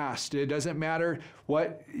in the past, it doesn't matter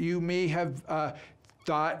what you may have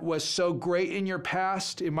thought was so great in your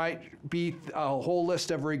past. It might be a whole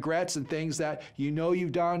list of regrets and things that you know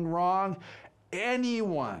you've done wrong.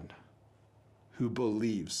 Anyone who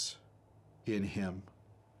believes in Him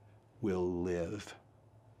will live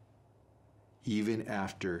even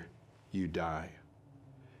after you die.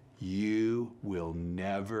 You will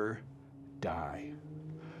never die.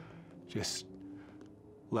 Just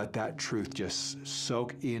let that truth just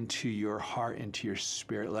soak into your heart, into your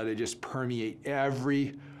spirit. Let it just permeate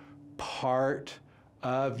every part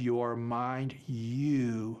of your mind.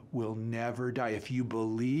 You will never die if you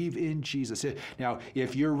believe in Jesus. Now,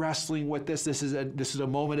 if you're wrestling with this is a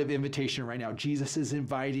moment of invitation right now. Jesus is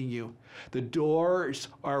inviting you. The doors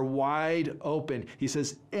are wide open. He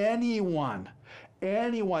says, anyone.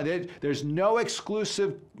 There's no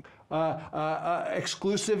exclusivity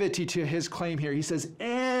to His claim here. He says,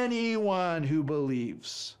 anyone who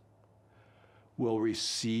believes will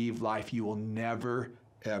receive life. You will never,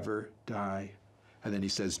 ever die. And then He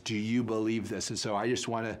says, do you believe this? And so I just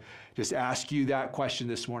want to ask you that question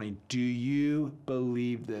this morning. Do you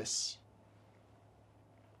believe this?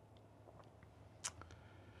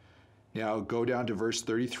 Now go down to verse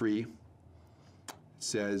 33.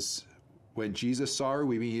 says, when Jesus saw her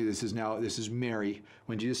weeping, this is Mary.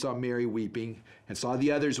 When Jesus saw Mary weeping and saw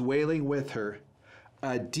the others wailing with her,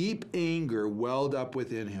 a deep anger welled up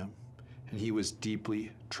within him, and he was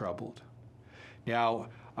deeply troubled. Now,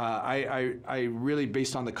 I really,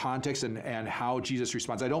 based on the context and how Jesus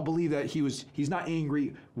responds, I don't believe that he's not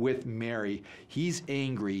angry with Mary. He's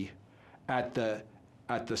angry at the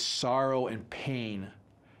sorrow and pain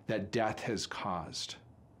that death has caused.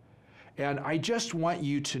 And I just want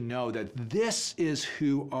you to know that this is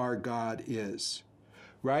who our God is,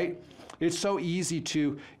 right? It's so easy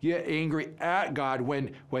to get angry at God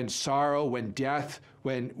when sorrow, when death,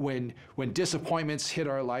 when disappointments hit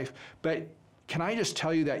our life. But can I just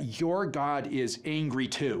tell you that your God is angry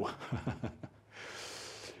too?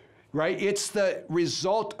 Right? It's the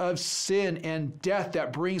result of sin and death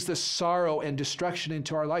that brings the sorrow and destruction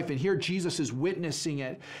into our life. And here Jesus is witnessing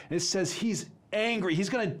it. And it says he's angry. He's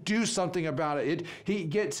going to do something about it.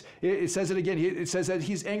 It says it again. It says that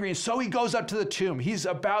he's angry. And so he goes up to the tomb. He's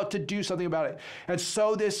about to do something about it. And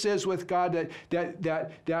so this is with God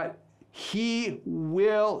that he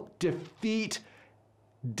will defeat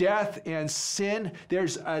death and sin.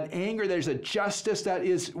 There's an anger, there's a justice that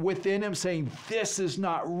is within him saying, this is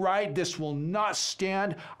not right, this will not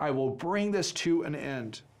stand, I will bring this to an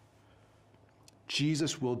end.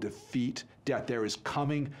 Jesus will defeat death. There is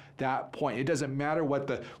coming that point. It doesn't matter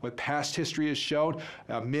what past history has shown,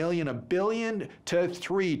 1 million, 1 billion to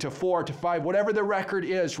 3 to 4 to 5, whatever the record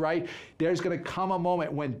is, right? There's going to come a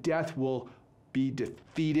moment when death will be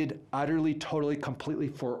defeated utterly, totally, completely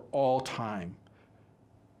for all time.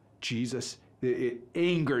 Jesus, it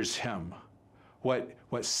angers him what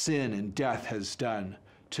sin and death has done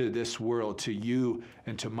to this world, to you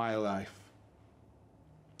and to my life.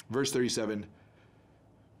 Verse 37,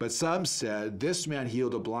 but some said, this man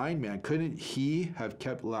healed a blind man. Couldn't he have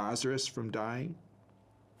kept Lazarus from dying?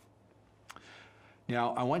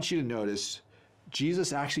 Now, I want you to notice,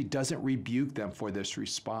 Jesus actually doesn't rebuke them for this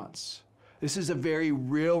response. This is a very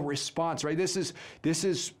real response, right? This is.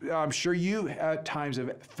 I'm sure you at times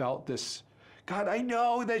have felt this. God, I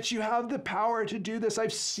know that you have the power to do this.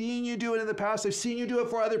 I've seen you do it in the past. I've seen you do it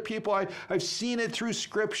for other people. I've seen it through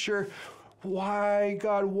Scripture. Why,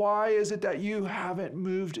 God, why is it that you haven't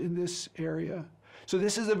moved in this area? So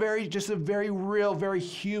this is a very real, very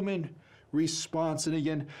human response. And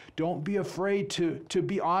again, don't be afraid to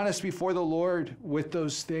be honest before the Lord with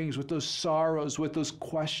those things, with those sorrows, with those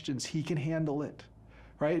questions. He can handle it,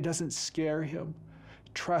 right? It doesn't scare him.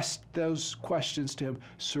 Trust those questions to him.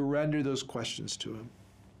 Surrender those questions to him.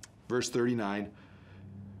 Verse 39,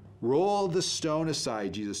 roll the stone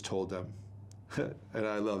aside, Jesus told them. And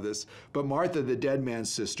I love this. But Martha, the dead man's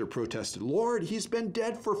sister, protested, Lord, he's been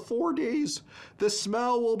dead for 4 days. The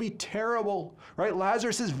smell will be terrible, right?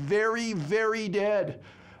 Lazarus is very, very dead.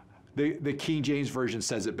 The King James Version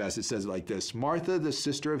says it best. It says it like this. Martha, the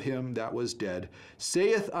sister of him that was dead,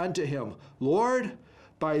 saith unto him, Lord,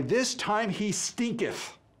 by this time he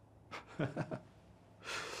stinketh.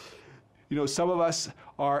 You know, some of us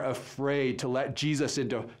are afraid to let Jesus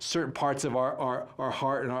into certain parts of our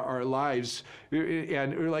heart and our lives.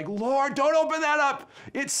 And we're like, Lord, don't open that up.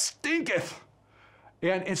 It stinketh.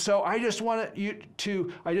 And so I just want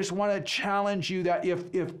to challenge you that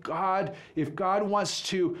if God wants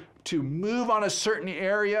to move on a certain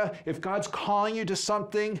area, if God's calling you to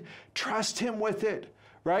something, trust him with it,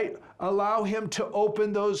 right? Allow him to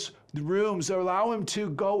open those rooms, allow him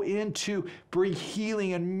to go in to bring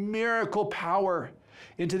healing and miracle power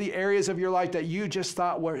into the areas of your life that you just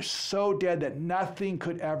thought were so dead that nothing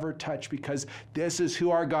could ever touch, because this is who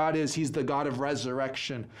our God is. He's the God of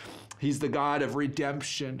resurrection. He's the God of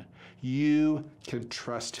redemption. You can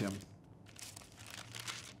trust him.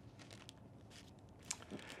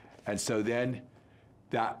 And so then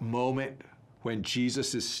that moment when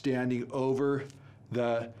Jesus is standing over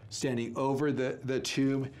the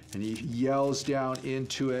tomb, and he yells down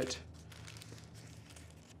into it.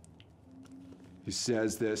 He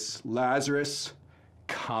says this, Lazarus,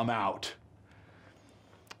 come out.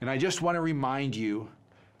 And I just want to remind you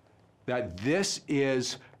that this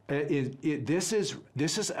is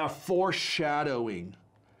a foreshadowing,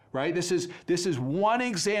 right? This is one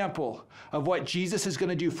example of what Jesus is going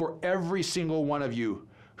to do for every single one of you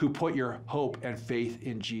who put your hope and faith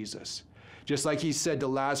in Jesus. Just like he said to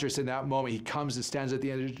Lazarus in that moment, he comes and stands at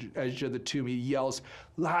the edge of the tomb. He yells,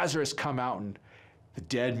 Lazarus, come out. And the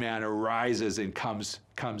dead man arises and comes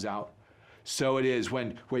out. So it is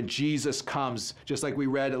when Jesus comes, just like we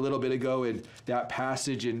read a little bit ago in that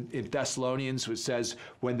passage in Thessalonians, which says,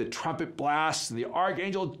 when the trumpet blasts and the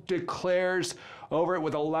archangel declares, over it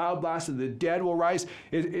with a loud blast, and the dead will rise.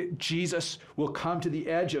 Jesus will come to the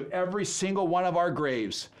edge of every single one of our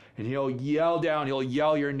graves, and he'll yell down, he'll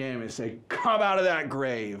yell your name and say, come out of that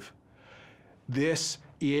grave. This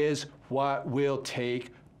is what will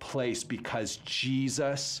take place because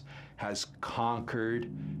Jesus has conquered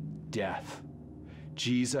death.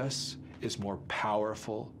 Jesus is more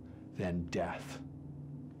powerful than death.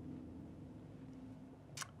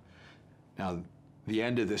 Now, the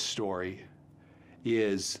end of this story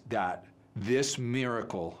is that this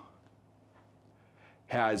miracle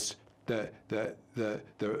has the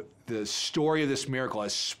story of this miracle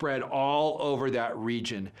has spread all over that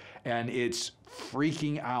region, and it's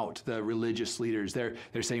freaking out the religious leaders. They're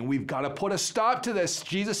saying, we've got to put a stop to this.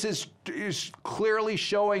 Jesus is clearly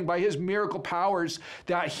showing by his miracle powers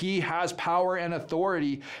that he has power and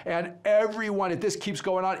authority, and everyone, if this keeps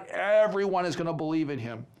going on, everyone is going to believe in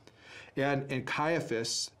him. And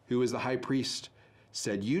Caiaphas, who was the high priest,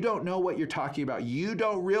 said, you don't know what you're talking about. You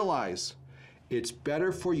don't realize it's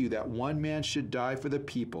better for you that one man should die for the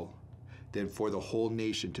people than for the whole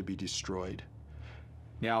nation to be destroyed.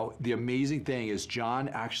 Now, the amazing thing is John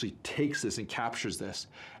actually takes this and captures this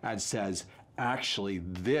and says, actually,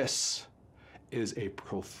 this is a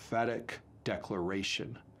prophetic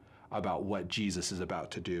declaration about what Jesus is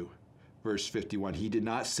about to do. Verse 51, he did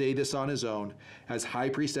not say this on his own. As high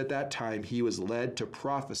priest at that time, he was led to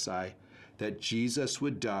prophesy that Jesus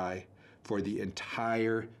would die for the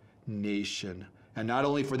entire nation. And not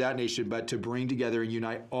only for that nation, but to bring together and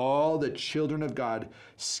unite all the children of God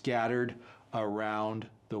scattered around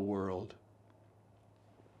the world.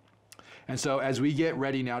 And so as we get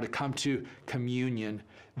ready now to come to communion,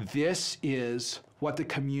 this is what the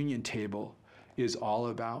communion table is all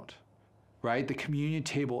about. Right? The communion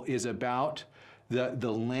table is about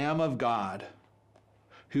the Lamb of God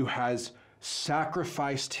who has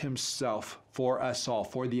sacrificed himself for us all,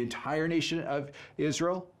 for the entire nation of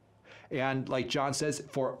Israel. And like John says,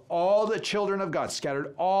 for all the children of God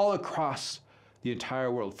scattered all across the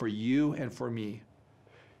entire world, for you and for me.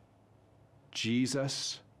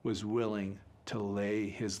 Jesus was willing to lay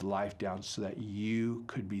his life down so that you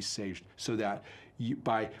could be saved, so that you,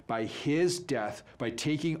 by his death, by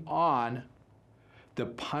taking on the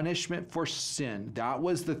punishment for sin, that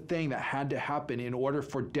was the thing that had to happen in order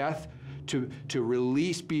for death to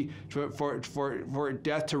release, for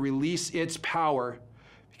death to release its power,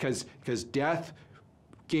 because death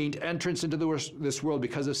gained entrance into this world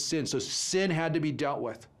because of sin. So sin had to be dealt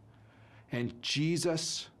with. And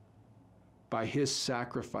Jesus, by his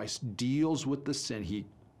sacrifice, deals with the sin. He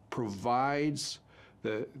provides,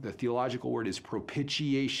 the theological word is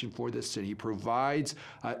propitiation for the sin. He provides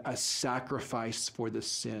a sacrifice for the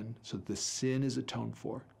sin, so that the sin is atoned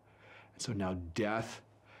for. And so now death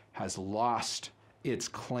has lost its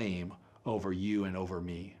claim over you and over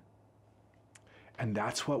me. And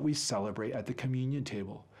that's what we celebrate at the communion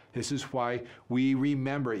table. This is why we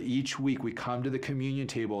remember each week we come to the communion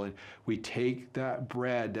table and we take that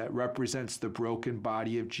bread that represents the broken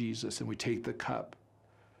body of Jesus, and we take the cup.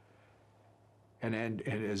 And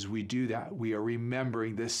as we do that, we are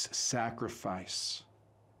remembering this sacrifice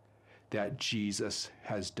that Jesus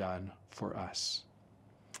has done for us.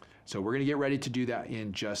 So we're going to get ready to do that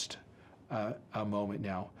in just a moment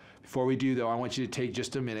now. Before we do, though, I want you to take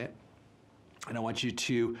just a minute, and I want you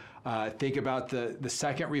to think about the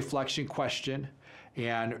second reflection question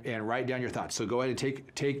and write down your thoughts. So go ahead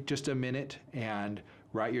and take just a minute and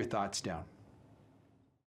write your thoughts down.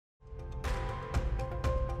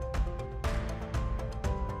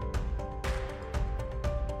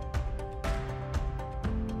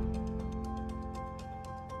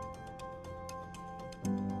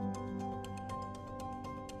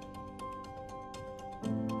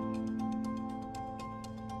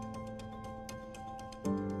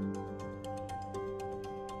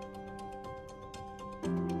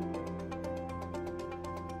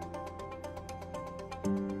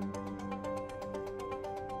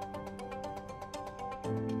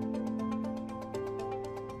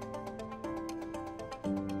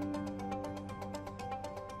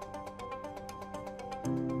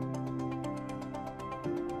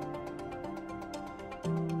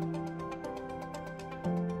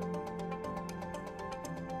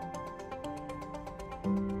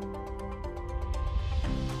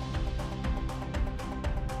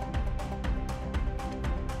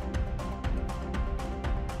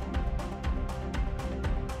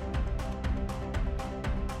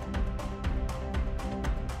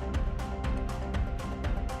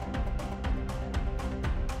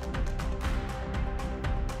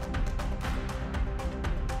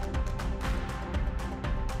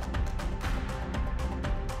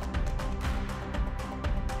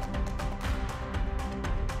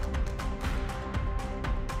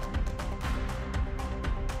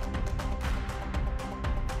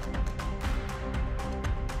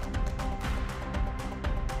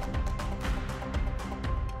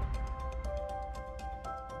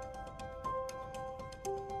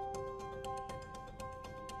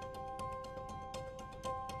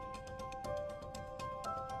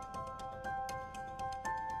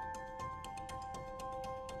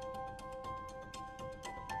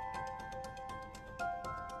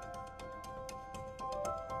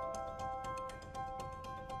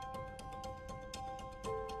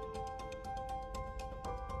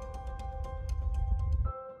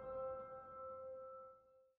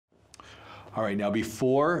 All right, now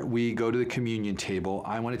before we go to the communion table,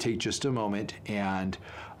 I want to take just a moment, and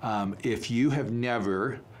if you have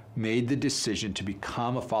never made the decision to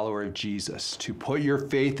become a follower of Jesus, to put your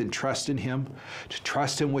faith and trust in him, to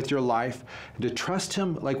trust him with your life, and to trust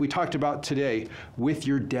him, like we talked about today, with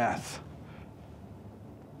your death.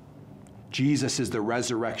 Jesus is the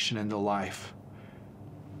resurrection and the life.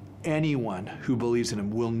 Anyone who believes in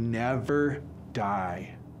him will never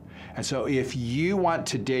die. And so if you want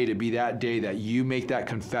today to be that day that you make that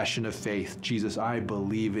confession of faith, Jesus, I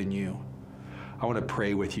believe in you, I want to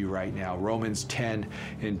pray with you right now. Romans 10,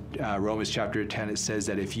 in Romans chapter 10, it says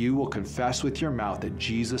that if you will confess with your mouth that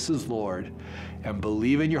Jesus is Lord and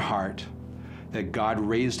believe in your heart that God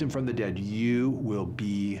raised him from the dead, you will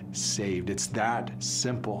be saved. It's that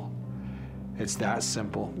simple. It's that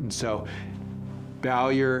simple. And so bow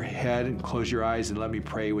your head and close your eyes and let me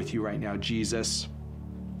pray with you right now. Jesus,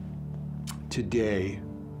 today,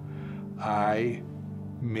 I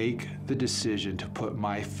make the decision to put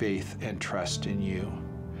my faith and trust in you.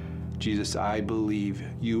 Jesus, I believe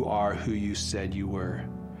you are who you said you were.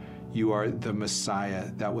 You are the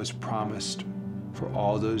Messiah that was promised for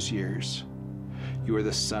all those years. You are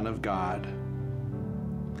the Son of God.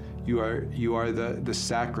 You are the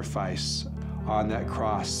sacrifice on that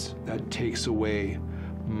cross that takes away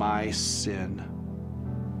my sin.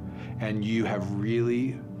 And you have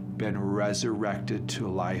really been resurrected to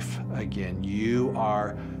life again. You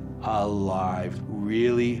are alive,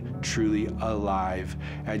 really, truly alive.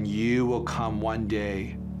 And you will come one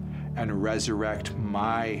day and resurrect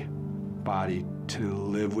my body to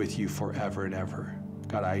live with you forever and ever.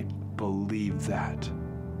 God, I believe that.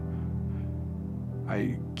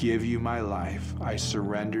 I give you my life. I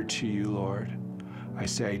surrender to you, Lord. I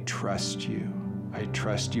say I trust you. I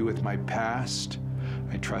trust you with my past.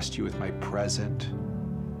 I trust you with my present.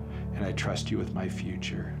 And I trust you with my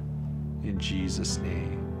future. In Jesus'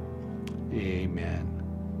 name, amen.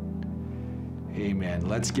 Amen.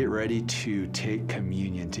 Let's get ready to take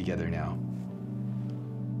communion together now.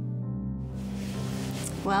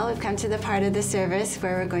 Well, we've come to the part of the service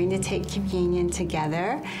where we're going to take communion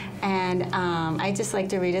together. And I just like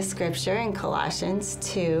to read a scripture in Colossians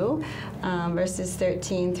 2, verses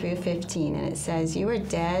 13 through 15. And it says, "You were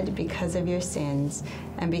dead because of your sins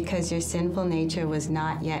and because your sinful nature was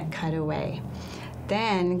not yet cut away.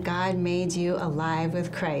 Then God made you alive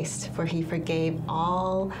with Christ, for he forgave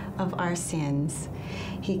all of our sins.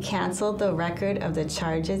 He canceled the record of the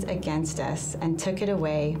charges against us and took it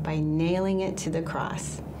away by nailing it to the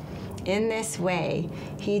cross. In this way,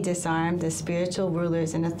 he disarmed the spiritual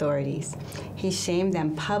rulers and authorities. He shamed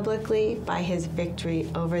them publicly by his victory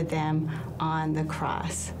over them on the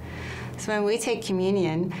cross." So when we take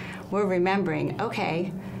communion, we're remembering,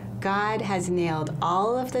 okay, God has nailed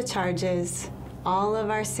all of the charges, all of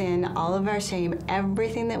our sin, all of our shame,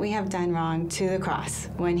 everything that we have done wrong to the cross.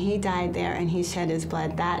 When he died there and he shed his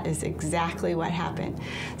blood, that is exactly what happened.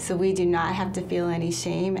 So we do not have to feel any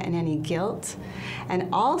shame and any guilt. And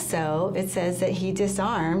also, it says that he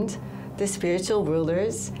disarmed the spiritual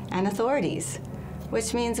rulers and authorities,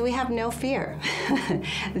 which means we have no fear.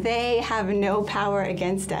 They have no power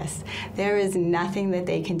against us. There is nothing that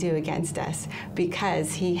they can do against us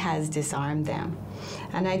because he has disarmed them.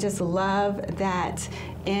 And I just love that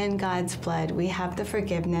in God's blood, we have the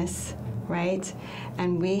forgiveness, right?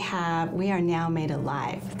 And we are now made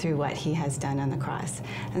alive through what he has done on the cross.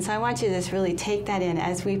 And so I want you to just really take that in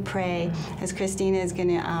as we pray, as Christina is going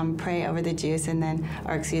to pray over the juice and then,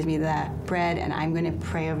 the bread, and I'm going to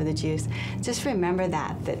pray over the juice. Just remember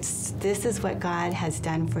that this is what God has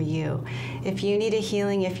done for you. If you need a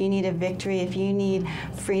healing, if you need a victory, if you need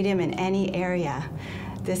freedom in any area,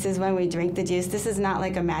 this is when we drink the juice. This is not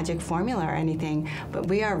like a magic formula or anything, but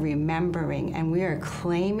we are remembering and we are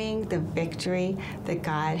claiming the victory that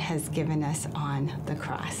God has given us on the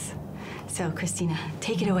cross. So, Christina,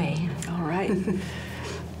 take it away. All right.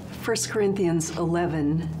 1 Corinthians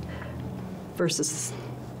 11, verses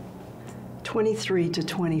 23 to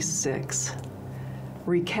 26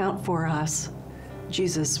 recount for us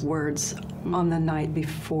Jesus' words on the night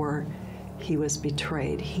before he was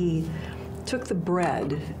betrayed. He took the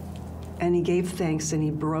bread and he gave thanks and he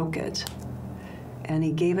broke it and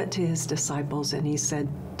he gave it to his disciples and he said,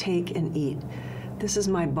 "Take and eat. This is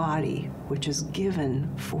my body, which is given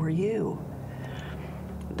for you."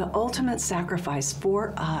 The ultimate sacrifice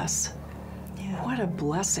for us. Yeah. What a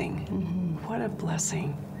blessing. Mm-hmm. What a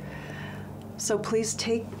blessing. So please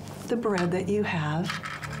take the bread that you have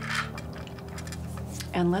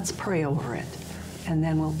and let's pray over it and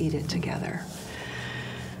then we'll eat it together.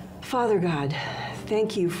 Father God,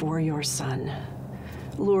 thank you for your Son.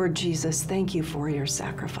 Lord Jesus, thank you for your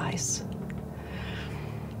sacrifice.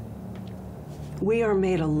 we are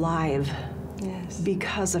made alive Yes.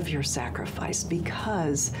 because of your sacrifice,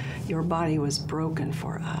 because your body was broken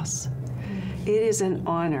for us. It is an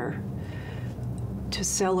honor to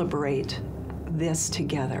celebrate this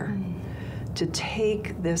together, to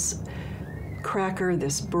take this cracker,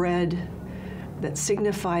 this bread that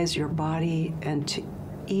signifies your body, and to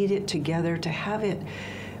eat it together, to have it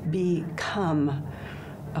become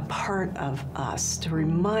a part of us, to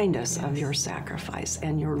remind us of your sacrifice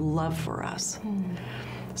and your love for us.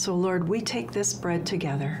 So, Lord, we take this bread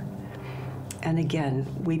together, and again,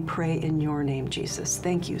 we pray in your name, Jesus.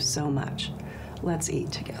 Thank you so much. Let's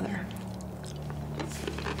eat together.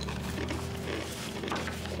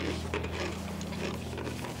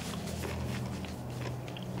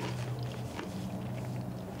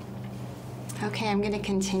 Okay, I'm going to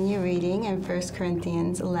continue reading in 1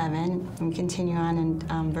 Corinthians 11 and continue on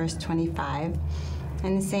in verse 25.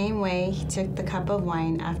 In the same way, he took the cup of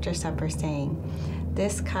wine after supper, saying,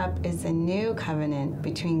 "This cup is the new covenant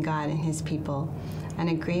between God and his people, an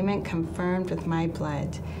agreement confirmed with my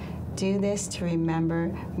blood. Do this to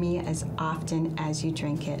remember me as often as you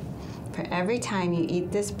drink it. For every time you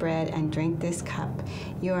eat this bread and drink this cup,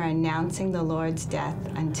 you are announcing the Lord's death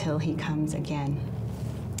until he comes again."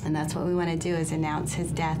 And that's what we want to do, is announce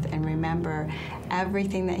his death and remember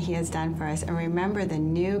everything that he has done for us, and remember the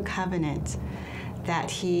new covenant that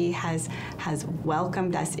he has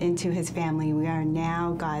welcomed us into his family. We are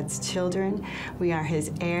now God's children. We are his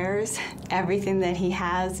heirs. Everything that he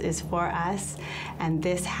has is for us, and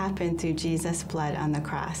this happened through Jesus' blood on the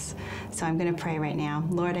cross. So I'm going to pray right now.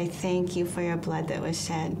 Lord, I thank you for your blood that was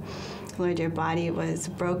shed. Lord, your body was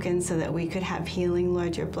broken so that we could have healing.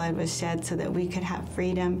 Lord, your blood was shed so that we could have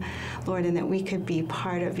freedom, Lord, and that we could be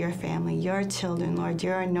part of your family, your children, Lord,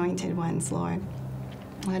 your anointed ones, Lord.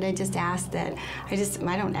 Lord, I just ask that, I just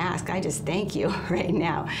thank you right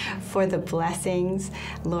now for the blessings,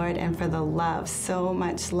 Lord, and for the love, so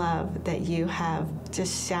much love that you have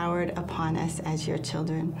just showered upon us as your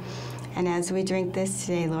children. And as we drink this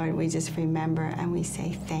today, Lord, we just remember and we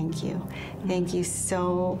say thank you. Thank you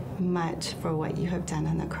so much for what you have done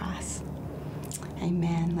on the cross.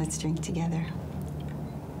 Amen. Let's drink together.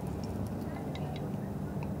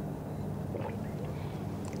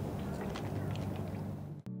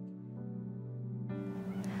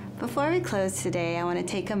 Before we close today, I want to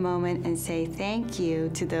take a moment and say thank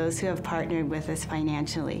you to those who have partnered with us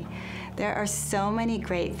financially. There are so many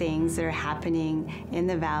great things that are happening in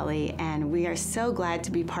the Valley, and we are so glad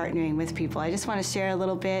to be partnering with people. I just want to share a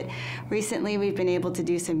little bit. Recently, we've been able to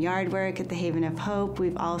do some yard work at the Haven of Hope.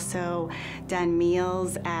 We've also done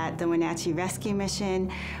meals at the Wenatchee Rescue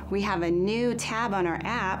Mission. We have a new tab on our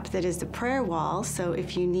app that is the prayer wall, so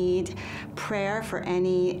if you need prayer for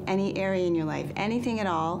any area in your life, anything at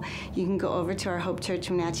all, you can go over to our Hope Church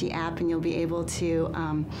Wenatchee app and you'll be able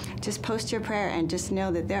to just post your prayer, and just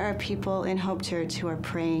know that there are people in Hope Church who are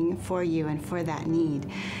praying for you and for that need.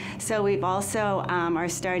 So we've also are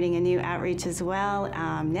starting a new outreach as well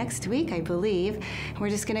next week, I believe. We're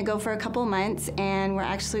just going to go for a couple months, and we're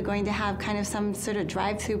actually going to have kind of some sort of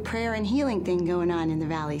drive-through prayer and healing thing going on in the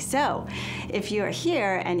Valley. So if you are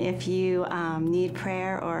here and if you need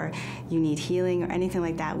prayer or you need healing or anything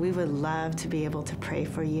like that, we would love to be able to pray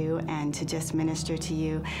for you and to just minister to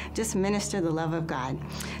you, just minister the love of God.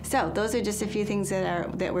 So those are just a few things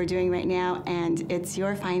that we're doing right now, and it's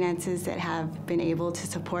your finances that have been able to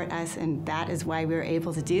support us, and that is why we're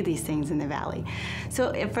able to do these things in the Valley.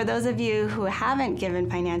 So for those of you who haven't given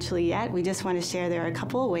financially yet, we just want to share there are a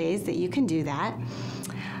couple of ways that you can do that.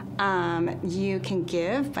 You can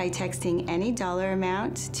give by texting any dollar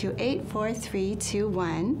amount to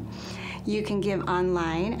 84321. You can give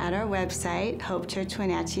online at our website,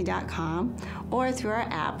 hopechurchwenatchee.com, or through our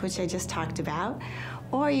app, which I just talked about.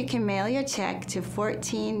 Or you can mail your check to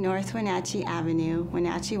 14 North Wenatchee Avenue,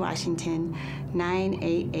 Wenatchee, Washington,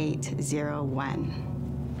 98801.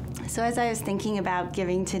 So as I was thinking about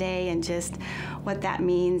giving today and just what that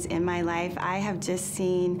means in my life, I have just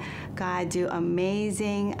seen God do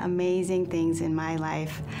amazing, amazing things in my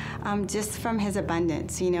life, just from his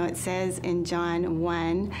abundance. You know, it says in John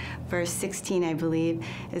 1, verse 16, I believe,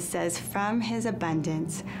 it says, "From his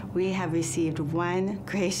abundance we have received one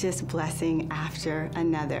gracious blessing after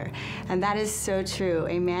another." And that is so true,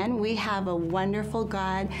 amen? We have a wonderful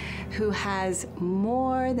God who has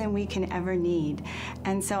more than we can ever need.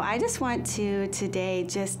 And so I just want to today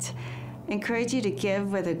just encourage you to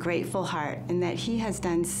give with a grateful heart, and that he has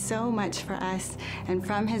done so much for us, and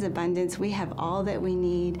from his abundance we have all that we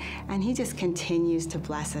need, and he just continues to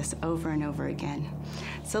bless us over and over again.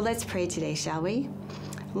 So let's pray today, shall we?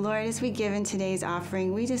 Lord, as we give in today's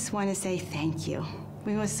offering, we just want to say thank you.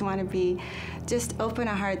 We just want to be just open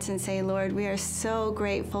our hearts and say, Lord, we are so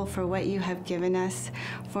grateful for what you have given us,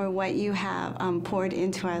 for what you have poured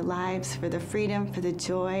into our lives, for the freedom, for the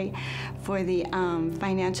joy, for the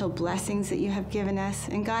financial blessings that you have given us.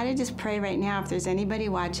 And God, I just pray right now, if there's anybody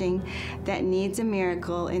watching that needs a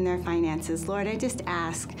miracle in their finances, Lord, I just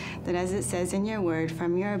ask that, as it says in your word,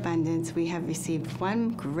 from your abundance we have received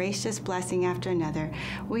one gracious blessing after another.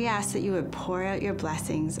 We ask that you would pour out your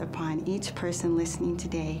blessings upon each person listening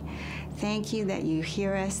today. Thank you that you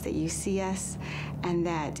hear us, that you see us, and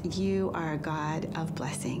that you are a God of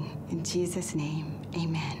blessing. In Jesus' name,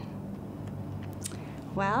 amen.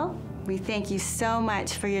 Well, we thank you so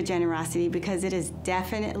much for your generosity, because it is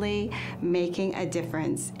definitely making a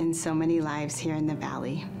difference in so many lives here in the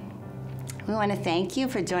Valley. We want to thank you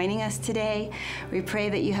for joining us today. We pray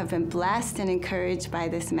that you have been blessed and encouraged by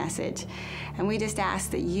this message. And we just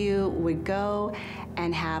ask that you would go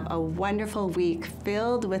and have a wonderful week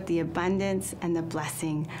filled with the abundance and the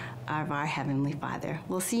blessing of our Heavenly Father.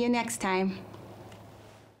 We'll see you next time.